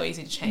tiles are so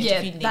easy to change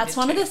if you need that's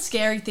one to. of the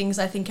scary things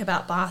I think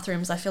about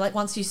bathrooms. I feel like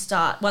once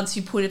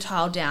you put a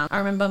tile down, I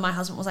remember my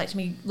husband was like to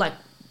me, like,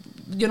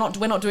 we're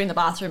not doing the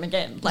bathroom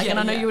again. Like, and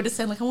I know you would have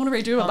said, like, I want to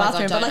redo my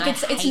bathroom, but like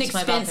it's an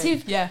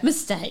expensive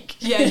mistake.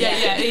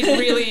 It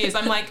really is.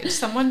 I'm like,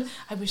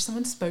 I wish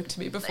someone spoke to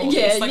me before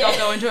this. Like, I'll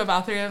go into a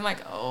bathroom and I'm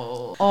like,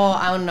 oh. Or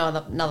I want to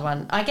know another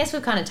one. I guess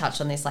we've kind of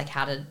touched on this, like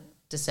how to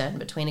discern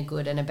between a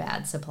good and a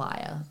bad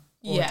supplier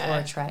or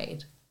a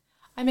trade.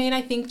 I mean,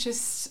 I think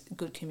just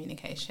good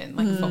communication,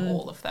 like for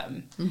all of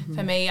them. Mm-hmm.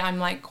 For me, I'm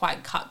like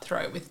quite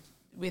cutthroat with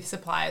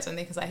suppliers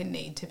only because I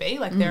need to be.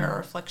 Like they're a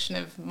reflection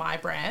of my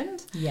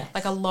brand. Yes.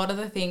 Like a lot of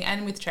the thing,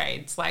 and with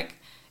trades, like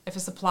if a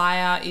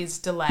supplier is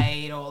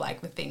delayed or like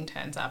the thing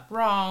turns up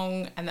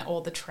wrong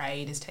or the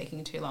trade is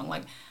taking too long,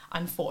 like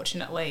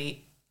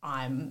unfortunately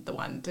I'm the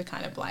one to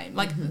kind of blame.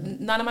 Like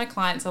none of my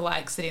clients are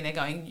like sitting there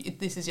going,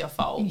 this is your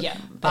fault. Yeah.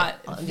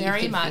 But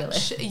very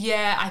much,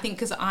 I think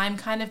because I'm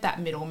kind of that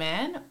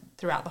middleman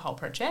throughout the whole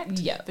project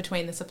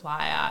between the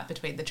supplier,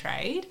 between the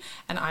trade,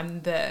 and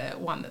I'm the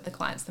one that the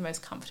client's the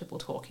most comfortable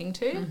talking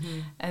to.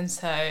 And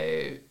so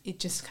it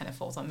just kind of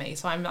falls on me.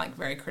 So I'm like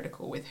very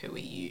critical with who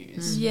we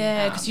use.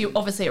 Yeah, because you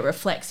obviously it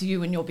reflects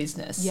you and your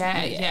business.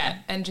 Yeah.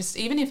 And just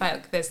even if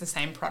there's the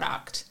same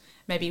product,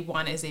 maybe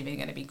one is even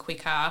going to be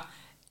quicker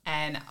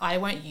and I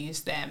won't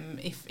use them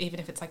even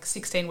if it's like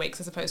 16 weeks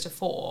as opposed to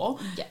 4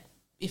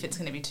 if it's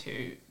going to be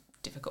too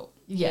difficult.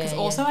 Because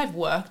also I've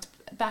worked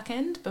back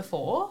end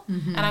before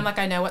and I'm like,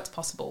 I know what's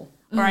possible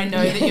or I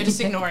know that you're just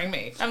ignoring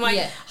me. I'm like,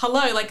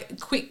 hello, like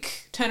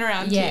quick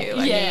turnaround here.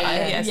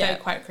 Like, so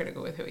quite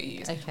critical with who we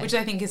use, which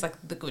I think is like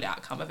the good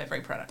outcome of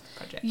every project.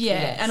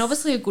 And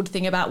obviously a good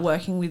thing about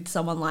working with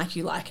someone like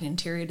you, like an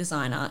interior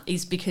designer,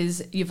 is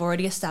because you've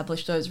already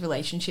established those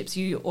relationships.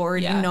 You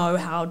already know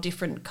how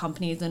different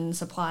companies and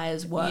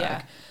suppliers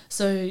work.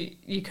 So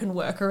you can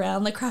work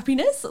around the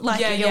crappiness. Like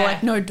you're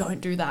like, no,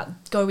 don't do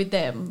that. Go with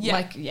them.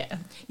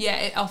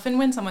 Often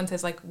when someone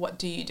says like, what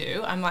do you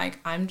do? I'm like,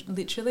 I'm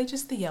literally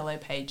just the yellow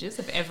pages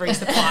of every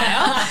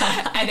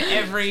supplier and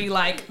every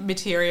like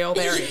material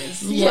there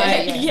is.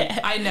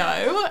 I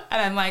know.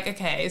 And I'm like,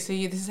 okay, so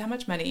this is how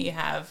much money you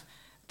have.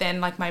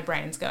 Then like my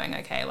brain's going,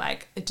 okay,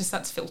 like it just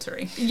starts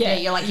filtering.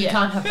 You're like, you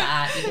can't have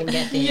that, you can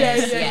get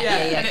this.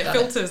 And it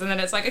filters and then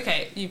it's like,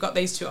 okay, you've got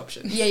these 2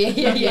 options. Oh,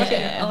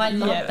 I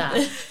love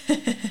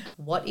that.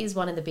 What is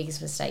one of the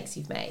biggest mistakes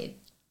you've made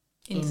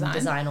in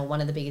design, or one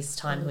of the biggest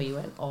times where you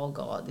went, oh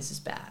God, this is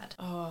bad?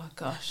 Oh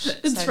gosh.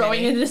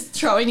 Throwing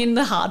in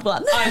the hard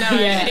one. I know.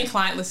 Any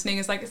client listening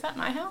is like, is that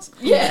my house?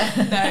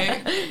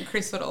 No,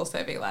 Chris would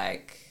also be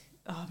like,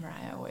 oh,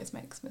 Mariah always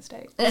makes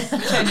mistakes.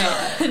 Which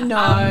I know.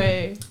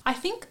 No. I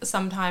think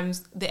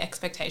sometimes the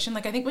expectation,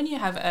 like I think when you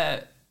have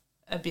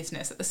a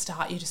business at the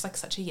start, you're just like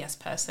such a yes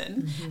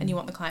person and you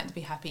want the client to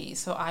be happy.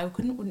 So I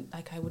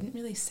wouldn't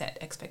really set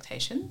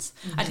expectations.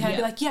 I'd kind of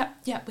be like,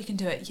 yep, we can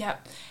do it.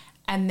 Yep.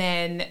 And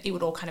then it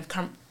would all kind of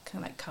come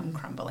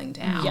crumbling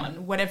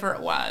down, whatever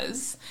it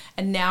was.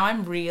 And now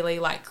I'm really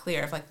like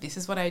clear of like, this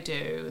is what I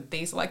do.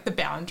 These are like the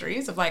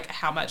boundaries of like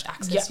how much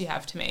access you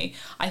have to me.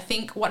 I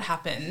think what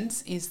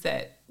happens is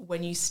that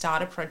when you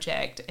start a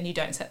project and you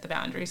don't set the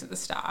boundaries at the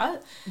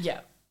start,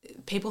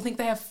 people think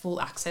they have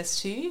full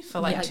access to you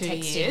for like 2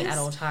 years. Texting at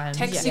all times.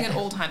 Texting at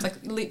all times,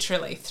 like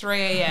literally 3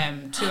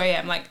 a.m., 2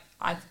 a.m., like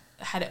I've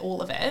had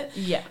all of it.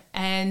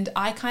 And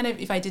I kind of,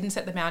 if I didn't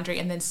set the boundary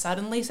and then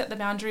suddenly set the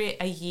boundary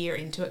a year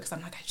into it, because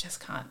I'm like, I just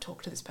can't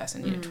talk to this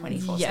person,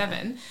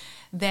 24/7,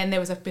 then there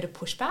was a bit of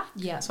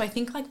pushback. So I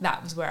think like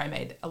that was where I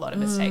made a lot of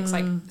mistakes,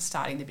 like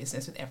starting the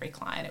business with every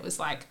client. It was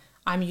like,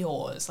 I'm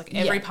yours. Like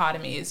every part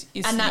of me is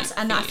and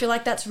I feel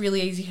like that's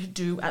really easy to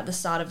do at the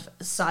start of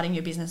starting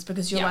your business,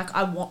 because you're like,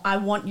 I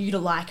want you to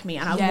like me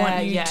and I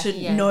want you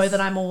to know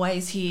that I'm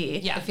always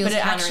here. But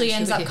it actually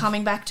ends up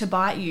coming back to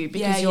bite you,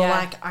 because you're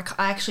like,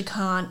 I actually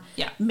can't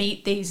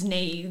meet these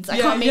needs. I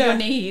can't meet your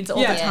needs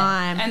all the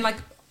time. And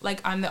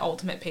like I'm the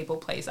ultimate people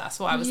pleaser.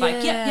 So I was like,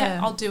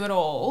 I'll do it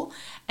all.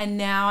 And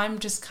now I'm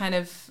just kind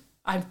of,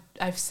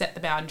 I've set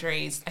the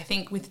boundaries. I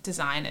think with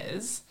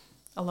designers,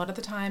 a lot of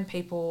the time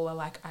people are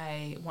like,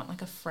 I want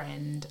like a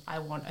friend, I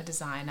want a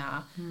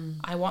designer,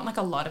 I want like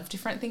a lot of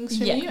different things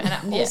from you.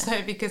 And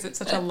also because it's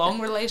such a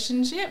long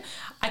relationship,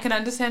 I can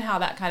understand how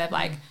that kind of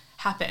like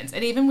happens.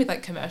 And even with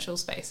like commercial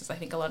spaces, I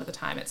think a lot of the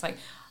time it's like,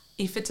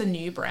 if it's a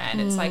new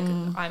brand, it's like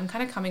I'm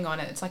kind of coming on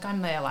and it's like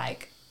I'm their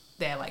like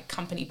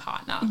company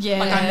partner.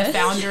 Like I'm the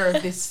founder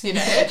of this,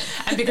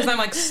 and because I'm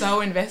like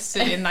so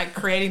invested in like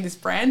creating this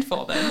brand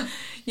for them,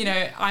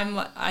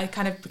 I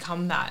kind of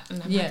become that,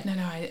 and I'm like, no,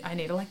 I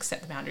need to like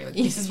set the boundary. Like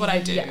this is what I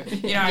do.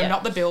 I'm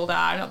not the builder,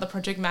 I'm not the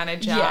project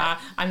manager,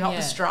 I'm not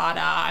the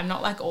strata, I'm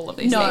not like all of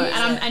these things.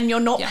 And you're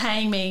not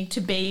paying me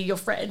to be your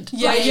friend.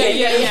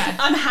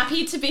 I'm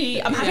happy to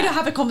be. I'm happy to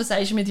have a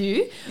conversation with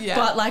you.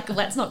 But like,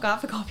 let's not go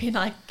out for coffee and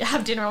like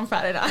have dinner on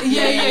Friday night.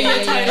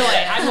 Totally.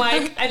 I'm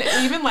like,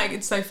 and even like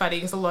it's so funny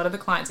because a lot of the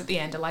clients at the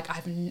end are like, I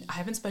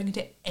haven't spoken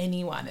to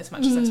anyone as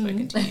much as I've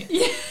spoken to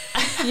you.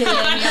 And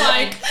you're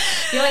like,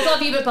 You're like,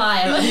 love you, but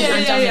bye.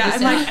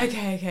 I'm like,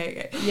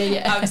 okay.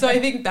 Yeah. So I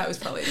think that was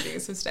probably the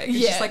biggest mistake. It's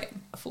just like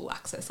full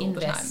access all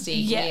the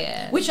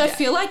time. Which I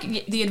feel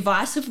like the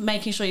advice of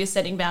making sure you're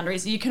setting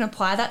boundaries, you can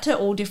apply that to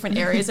all different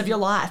areas of your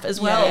life as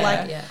well.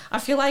 I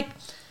feel like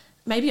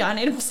maybe I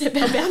need to set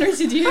boundaries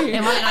with you.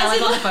 And when I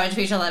was on the phone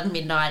to each other at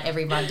midnight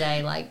every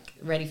Monday, like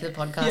ready for the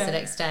podcast the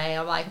next day,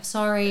 I'm like, I'm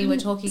sorry, we're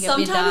talking at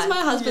midnight. Sometimes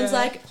my husband's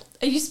like,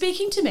 are you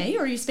speaking to me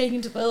or are you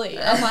speaking to Lily?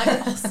 I'm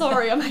like, oh,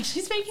 sorry, I'm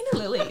actually speaking to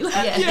Lily.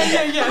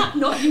 Like,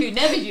 not you,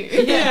 never you.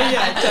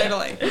 Yeah,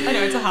 totally. I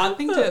know, it's a hard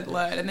thing to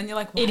learn. And then you're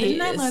like, why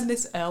didn't I learn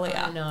this earlier?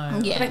 I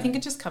know. Yeah. But I think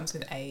it just comes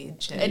with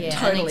age. And it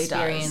totally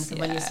experience does. And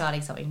when you're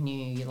starting something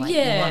new, you like you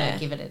want to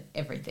give it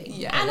everything.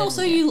 Yeah. And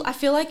also I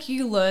feel like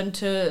you learn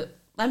to,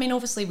 I mean,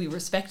 obviously we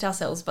respect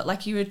ourselves, but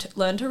like you would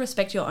learn to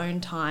respect your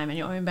own time and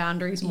your own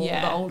boundaries more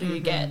the older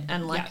you get.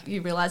 And like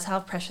you realise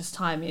how precious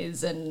time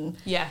is and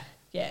yeah.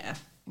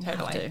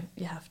 Totally.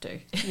 You have to.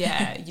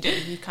 Yeah, you do.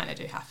 You kind of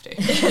do have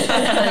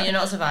to. You're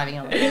not surviving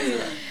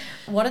otherwise.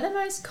 What are the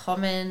most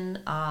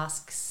common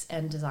asks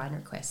and design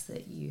requests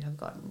that you have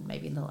gotten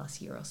maybe in the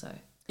last year or so?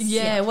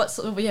 What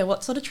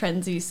sort of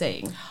trends are you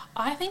seeing?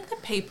 I think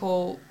that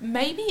people,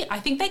 I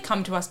think they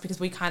come to us because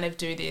we kind of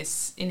do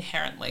this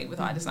inherently with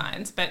our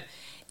designs, but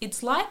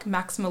it's like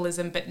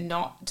maximalism, but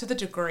not to the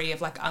degree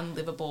of like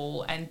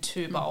unlivable and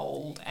too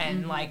bold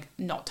and like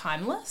not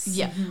timeless.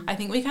 Yeah. I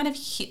think we kind of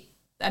hit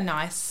a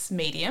nice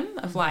medium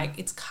of like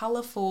it's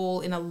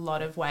colourful in a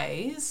lot of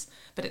ways,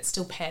 but it's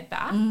still pared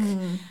back.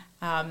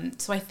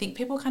 So I think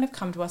people kind of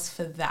come to us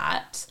for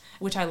that,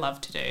 which I love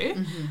to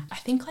do. I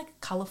think like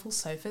colourful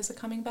sofas are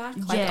coming back.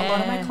 Like a lot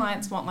of my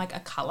clients want like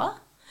a colour.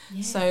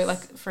 Yes. So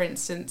like for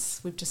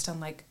instance, we've just done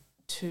like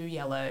 2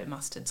 yellow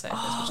mustard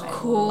sofas, which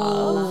I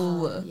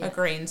love. A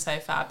green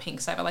sofa, a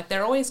pink sofa. Like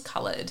they're always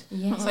coloured.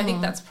 Yeah. So I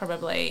think that's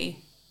probably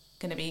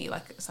going to be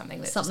like something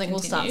we'll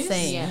start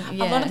seeing.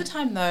 A lot of the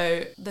time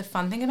though, the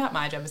fun thing about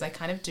my job is I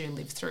kind of do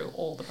live through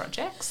all the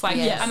projects. Like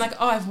I'm like,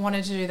 oh, I've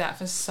wanted to do that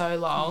for so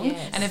long,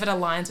 and if it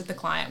aligns with the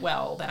client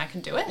well, then I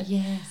can do it.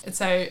 And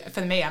so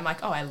for me, I'm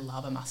like, oh, I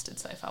love a mustard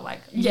sofa.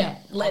 Like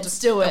let's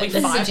do it. There'll be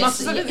 5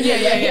 mustard sofas.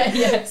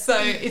 Yeah. So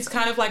it's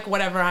kind of like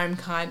whatever I'm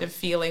kind of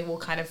feeling will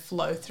kind of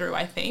flow through,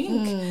 I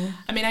think.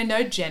 I mean, I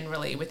know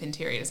generally with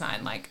interior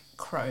design, like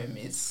chrome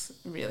is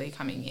really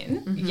coming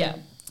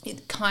in.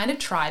 It kind of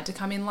tried to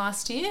come in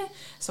last year,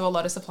 so a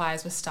lot of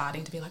suppliers were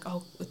starting to be like,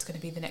 oh, it's going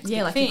to be the next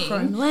big like thing. A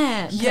chrome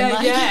lamp.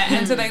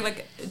 And so they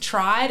like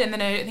tried, and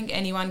then I don't think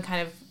anyone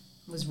kind of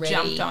was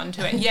ready. Jumped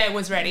onto it.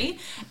 Was ready.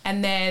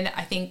 And then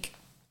I think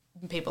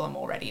people are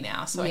more ready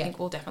now, so I think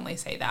we'll definitely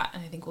see that,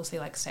 and I think we'll see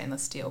like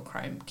stainless steel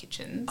chrome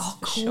kitchens. Oh,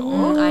 for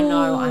cool. sure. I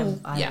know.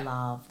 I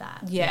love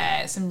that.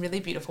 Yeah, some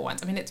really beautiful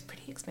ones. I mean, it's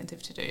pretty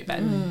expensive to do,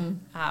 but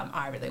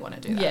I really want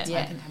to do that. So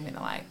I think I'm going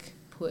to like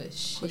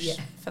push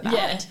for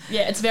that.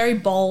 Yeah, it's very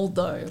bold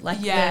though. Like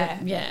I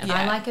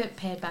like it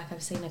paired back.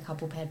 I've seen a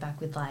couple paired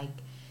back with like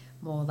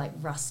more like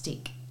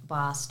rustic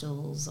bar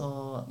stools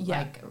or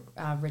like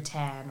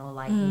rattan or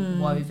like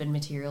woven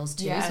materials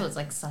too. So it's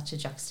like such a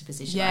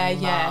juxtaposition. I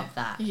love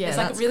that. It's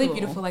like really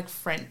beautiful like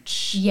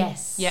French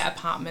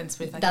apartments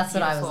with like that's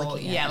what I was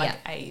looking at. Like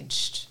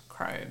aged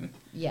chrome.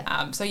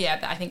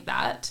 I think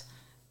that.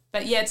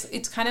 But yeah,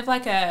 it's kind of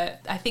like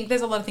I think there's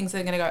a lot of things that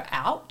are going to go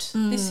out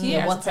this year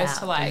as opposed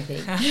to like.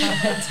 Tell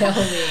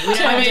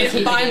me.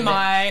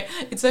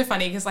 It's so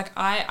funny because like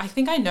I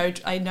think I know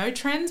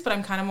trends, but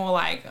I'm kind of more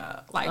like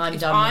I'm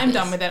if done I'm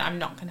done with it, I'm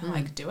not going to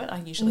like do it. I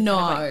usually kind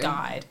of like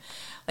guide.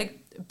 Like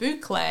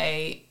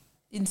boucle.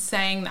 In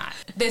saying that,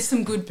 there's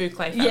some good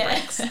boucle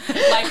fabrics,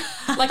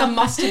 like a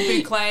mustard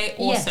boucle,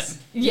 awesome.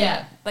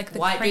 Like the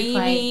white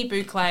creamy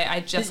boucle,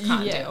 I just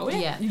can't deal with.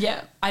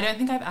 I don't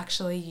think I've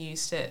actually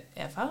used it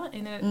ever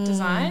in a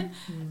design.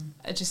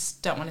 I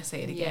just don't want to see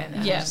it again.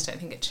 I just don't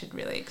think it should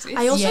really exist.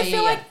 I also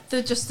feel like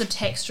the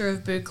texture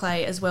of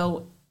boucle as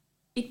well.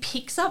 It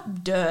picks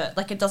up dirt.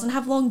 Like it doesn't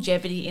have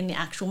longevity in the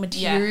actual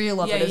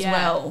material of it as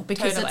well.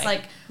 Because it's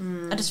like,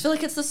 I just feel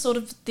like it's the sort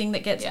of thing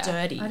that gets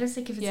dirty. I just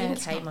think if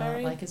it's in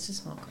Kmart, like it's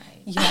just not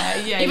great.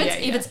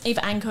 If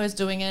Anco's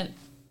doing it,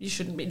 you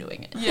shouldn't be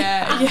doing it.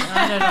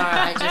 I don't know.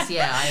 I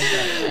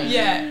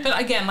agree. But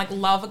again, like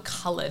love a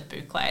coloured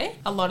boucle.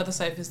 A lot of the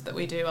sofas that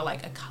we do are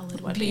like a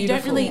coloured one. But you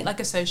Beautiful. don't really like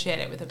associate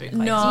it with a boucle.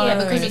 No.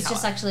 Because it's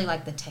just actually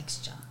like the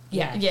texture.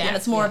 And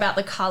it's more about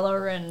the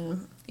colour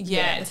and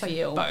it's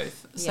feel. Like both.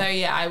 So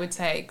I would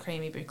say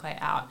creamy boucle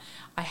out.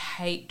 I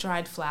hate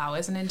dried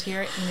flowers in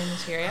interior.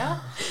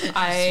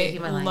 I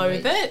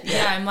loathe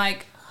it. I'm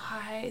like,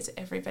 why is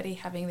everybody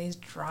having these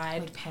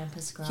dried like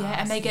pampas grass?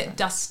 And they get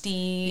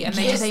dusty and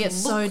they get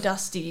so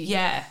dusty.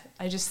 Yeah,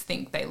 I just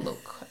think they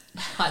look.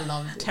 I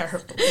love it.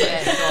 Terrible.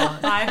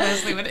 I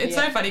personally would. It's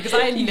so funny because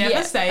I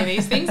never say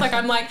these things. Like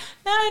I'm like,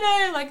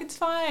 no, like it's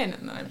fine.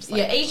 And I'm just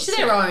like, each to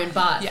their own.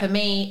 But for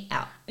me,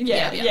 out.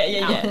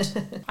 Yeah.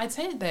 I'd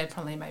say they're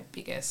probably my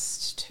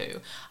biggest two.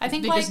 I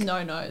think biggest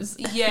no-nos.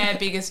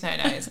 Biggest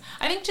no-nos.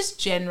 I think just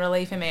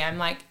generally for me, I'm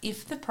like,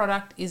 if the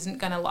product isn't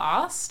going to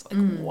last,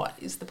 like what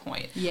is the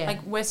point? Yeah.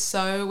 Like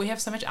we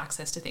have so much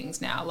access to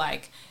things now,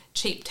 like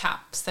cheap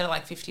taps that are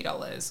like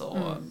 $50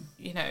 or,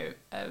 you know,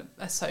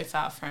 a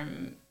sofa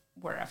from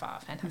wherever,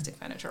 Fantastic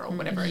Furniture or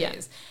whatever it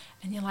is.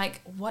 And you're like,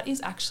 what is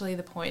actually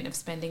the point of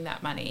spending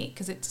that money?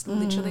 Because it's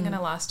literally going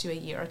to last you a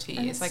year or 2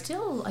 years. It's like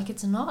still, like,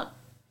 it's not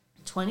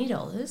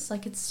 $20,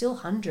 like it's still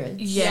hundreds.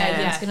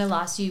 Yeah. It's going to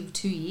last you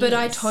 2 years. But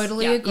I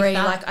totally agree.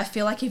 Like, I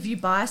feel like if you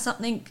buy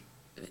something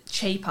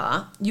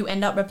cheaper, you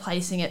end up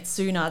replacing it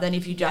sooner than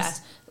if you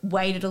just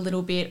waited a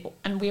little bit.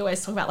 And we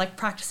always talk about like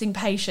practicing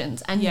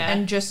patience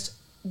and just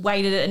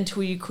waited it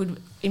until you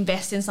could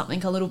invest in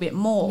something a little bit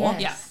more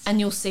and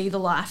you'll see the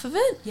life of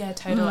it. Yeah,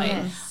 totally.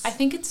 I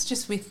think it's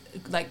just with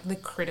like the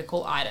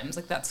critical items,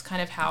 like that's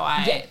kind of how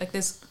like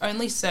there's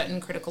only certain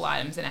critical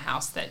items in a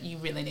house that you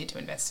really need to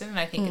invest in, and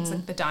I think it's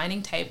like the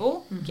dining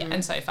table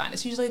and sofa, and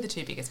it's usually the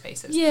two biggest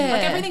pieces.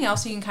 Like everything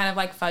else you can kind of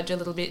like fudge a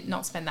little bit,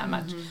 not spend that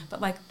much,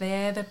 but like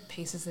they're the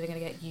pieces that are going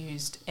to get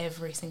used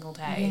every single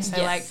day.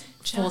 So like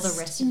for the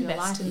rest of your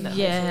life in them.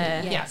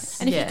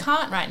 And if you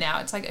can't right now,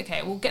 it's like,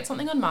 okay, we'll get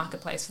something on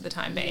Marketplace for the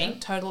time being,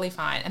 totally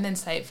fine, and then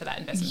save for that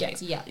investment piece.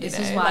 This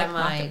is why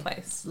my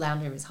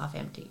lounge room is half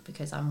empty,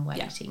 because I'm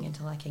waiting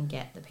until I can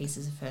get the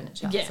pieces of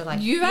furniture. So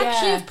like you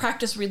actually have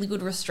practiced really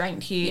good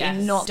restraint here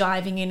and not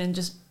diving in and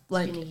just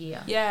like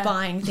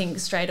buying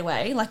things straight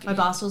away. Like my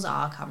bar stools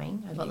are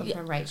coming. I got them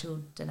from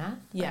Rachel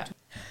Danath.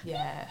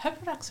 Her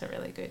products are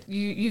really good.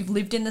 You've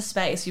lived in the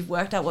space, you've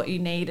worked out what you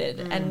needed,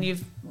 and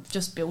you've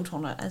just built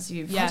on it as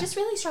you've... I just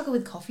really struggle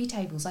with coffee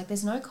tables. Like,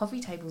 there's no coffee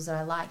tables that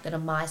I like that are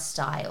my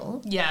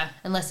style.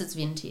 Unless it's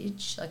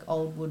vintage, like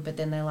old wood, but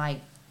then they're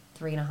like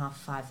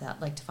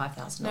 $3,500 to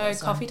 $5,000. No,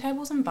 coffee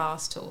tables and bar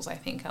stools, I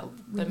think, are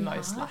the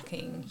most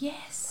lacking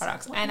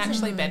products. And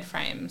actually bed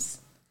frames.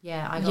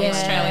 I got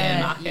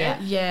Australian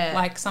market. Yeah.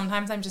 Like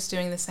sometimes I'm just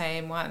doing the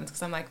same ones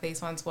because I'm like,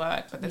 these ones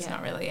work, but there's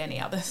not really any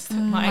others that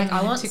like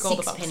I want tick all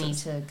the Sixpenny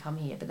boxes. to come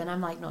here, but then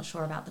I'm like not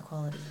sure about the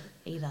quality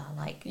either.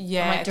 Like I'm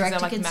like 'cause they're, direct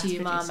to like,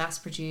 consumer, mass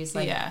produced.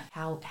 Like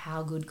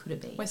how good could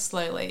it be? We're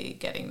slowly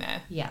getting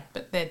there.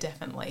 But they're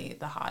definitely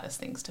the hardest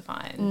things to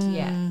find.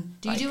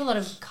 Do you do a lot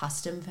of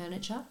custom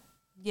furniture?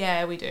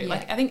 Yeah, we do.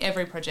 Like I think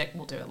every project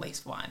will do at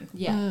least one.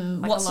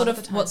 Like what sort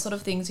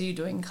of things are you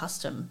doing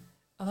custom?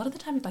 A lot of the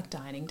time it's like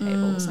dining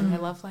tables. Like I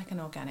love like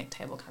an organic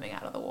table coming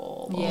out of the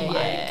wall. Or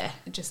like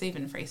just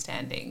even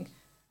freestanding.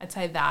 I'd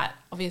say that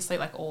obviously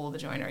like all of the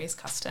joinery is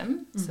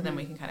custom. So then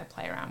we can kind of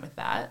play around with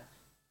that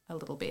a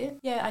little bit.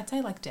 Yeah, I'd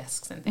say like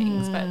desks and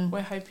things, but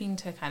we're hoping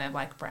to kind of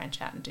like branch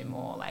out and do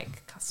more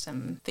like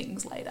custom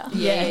things later.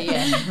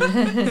 Nice.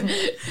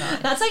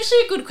 That's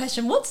actually a good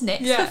question. What's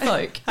next for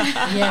folk? Where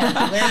are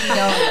you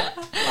going?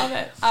 Love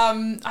it.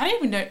 I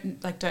don't even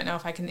don't know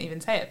if I can even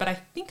say it, but I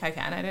think I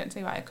can. I don't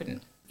see why I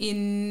couldn't.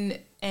 In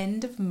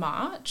end of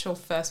March or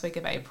first week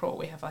of April,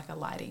 we have like a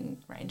lighting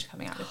range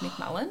coming out with Nick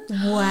Mullen.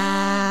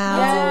 Wow.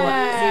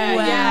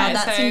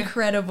 That's so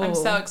incredible. I'm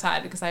so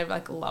excited because I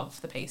like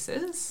love the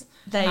pieces.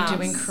 They do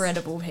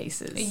incredible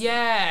pieces.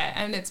 Yeah,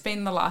 and it's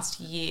been the last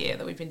year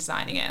that we've been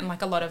designing it, and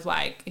like a lot of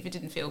like if it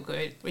didn't feel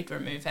good, we'd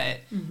remove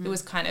it. It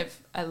was kind of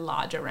a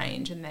larger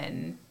range, and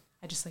then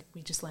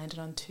we just landed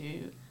on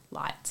 2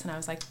 lights, and I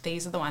was like,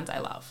 these are the ones I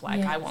love.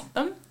 Like I want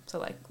them, so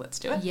like let's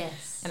do it.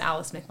 And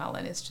Alice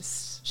McMullen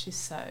is she's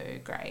so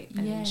great,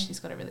 and she's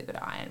got a really good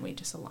eye, and we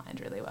just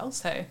aligned really well.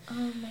 So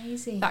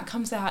amazing. That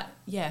comes out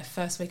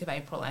first week of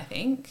April, I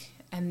think,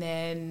 and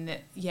then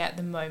at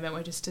the moment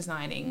we're just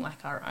designing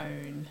like our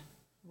own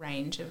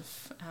range of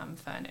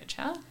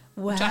furniture.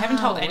 Wow. Which I haven't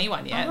told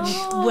anyone yet.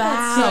 Oh,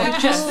 wow.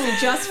 So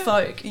just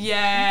folk.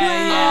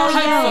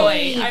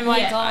 Hopefully. I'm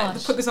like, I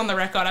put this on the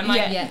record. I'm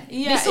like,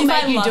 this will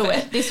make you do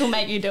it. This will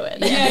make you do it.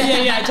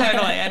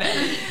 Totally. I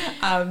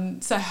know.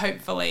 So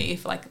hopefully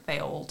if like they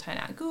all turn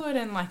out good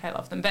and like I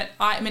love them. But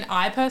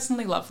I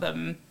personally love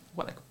them,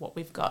 what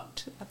we've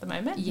got at the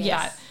moment.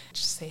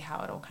 Just see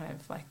how it all kind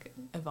of like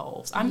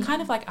evolves. I'm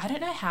kind of like, I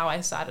don't know how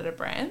I started a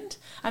brand.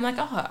 I'm like,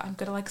 I'm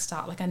gonna like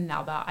start like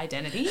another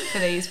identity for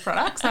these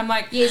products. I'm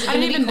like, is it I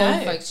don't even even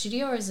know. Folk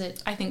Studio, or is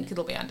it? I think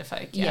it'll be under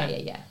Folk.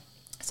 Yeah.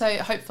 So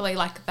hopefully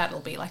like that'll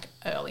be like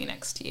early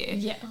next year.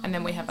 Yeah. And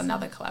then we have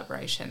another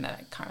collaboration that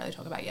I can't really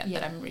talk about yet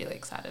that I'm really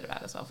excited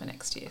about as well for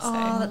next year. So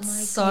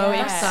that's so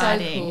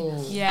exciting. So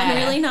cool. Yeah. And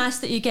really nice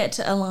that you get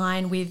to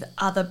align with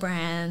other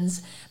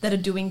brands that are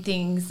doing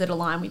things that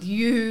align with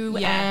you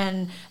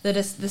and that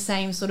is the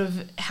same sort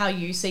of how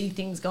you see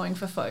things going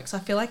for folks. I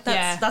feel like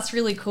that's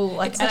really cool.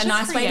 Like and a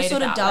nice way to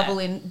sort of dabble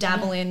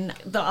in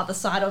the other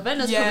side of it.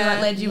 And it's probably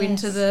like led you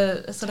into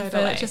the sort of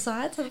furniture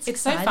side. So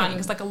it's so fun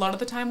because like a lot of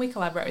the time we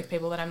collaborate with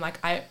people that I'm like,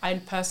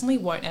 I personally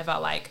won't ever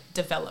like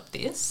develop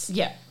this.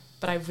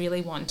 but I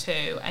really want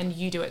to, and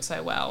you do it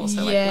so well,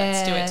 so like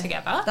let's do it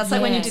together. That's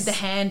like when you did the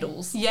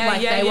handles.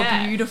 They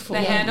were beautiful.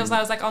 The handles, I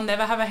was like, I'll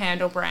never have a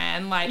handle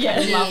brand. Like,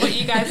 I love what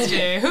you guys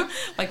do.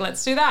 Like,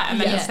 let's do that. And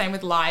then the same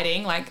with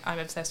lighting. Like, I'm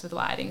obsessed with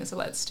lighting, so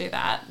let's do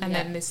that. And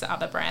then this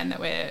other brand that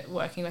we're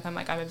working with, I'm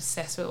like, I'm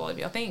obsessed with all of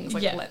your things.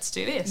 Like, let's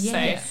do this.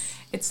 So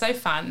it's so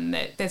fun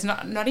that there's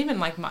not even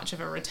like much of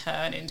a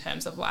return in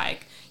terms of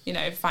like, you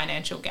know,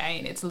 financial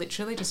gain. It's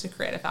literally just a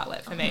creative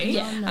outlet for me.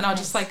 And I'll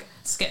just like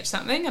sketch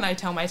something and I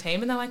tell my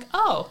team and they're like,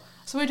 oh,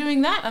 so we're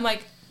doing that. I'm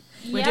like,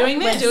 we're doing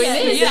this. Oh,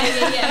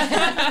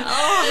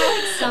 how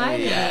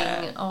exciting.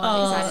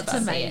 That's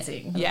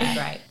amazing. Yeah.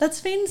 Great. That's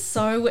been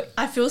so,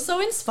 I feel so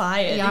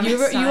inspired. Yeah,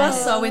 you are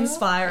so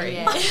inspiring.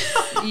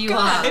 Yeah. You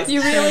are.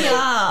 You really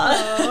are.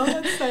 Oh,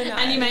 that's so nice.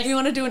 And you make me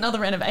want to do another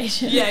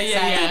renovation.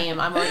 Same.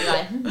 I'm already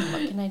like,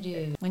 what can I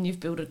do? When you've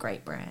built a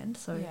great brand.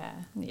 So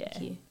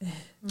Thank you.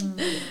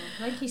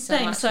 Thank you so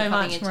much for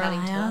coming and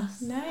chatting to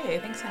us. No,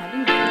 thanks for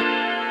having me.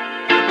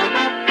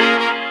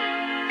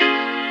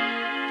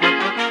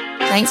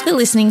 Thanks for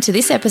listening to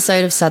this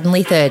episode of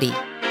Suddenly 30.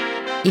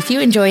 If you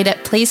enjoyed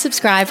it, please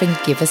subscribe and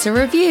give us a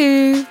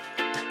review.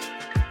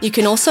 You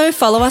can also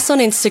follow us on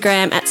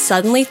Instagram at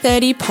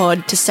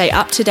Suddenly30pod to stay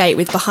up to date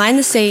with behind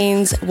the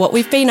scenes, what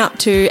we've been up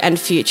to, and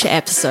future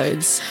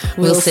episodes.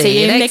 We'll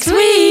see you next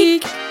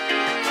week.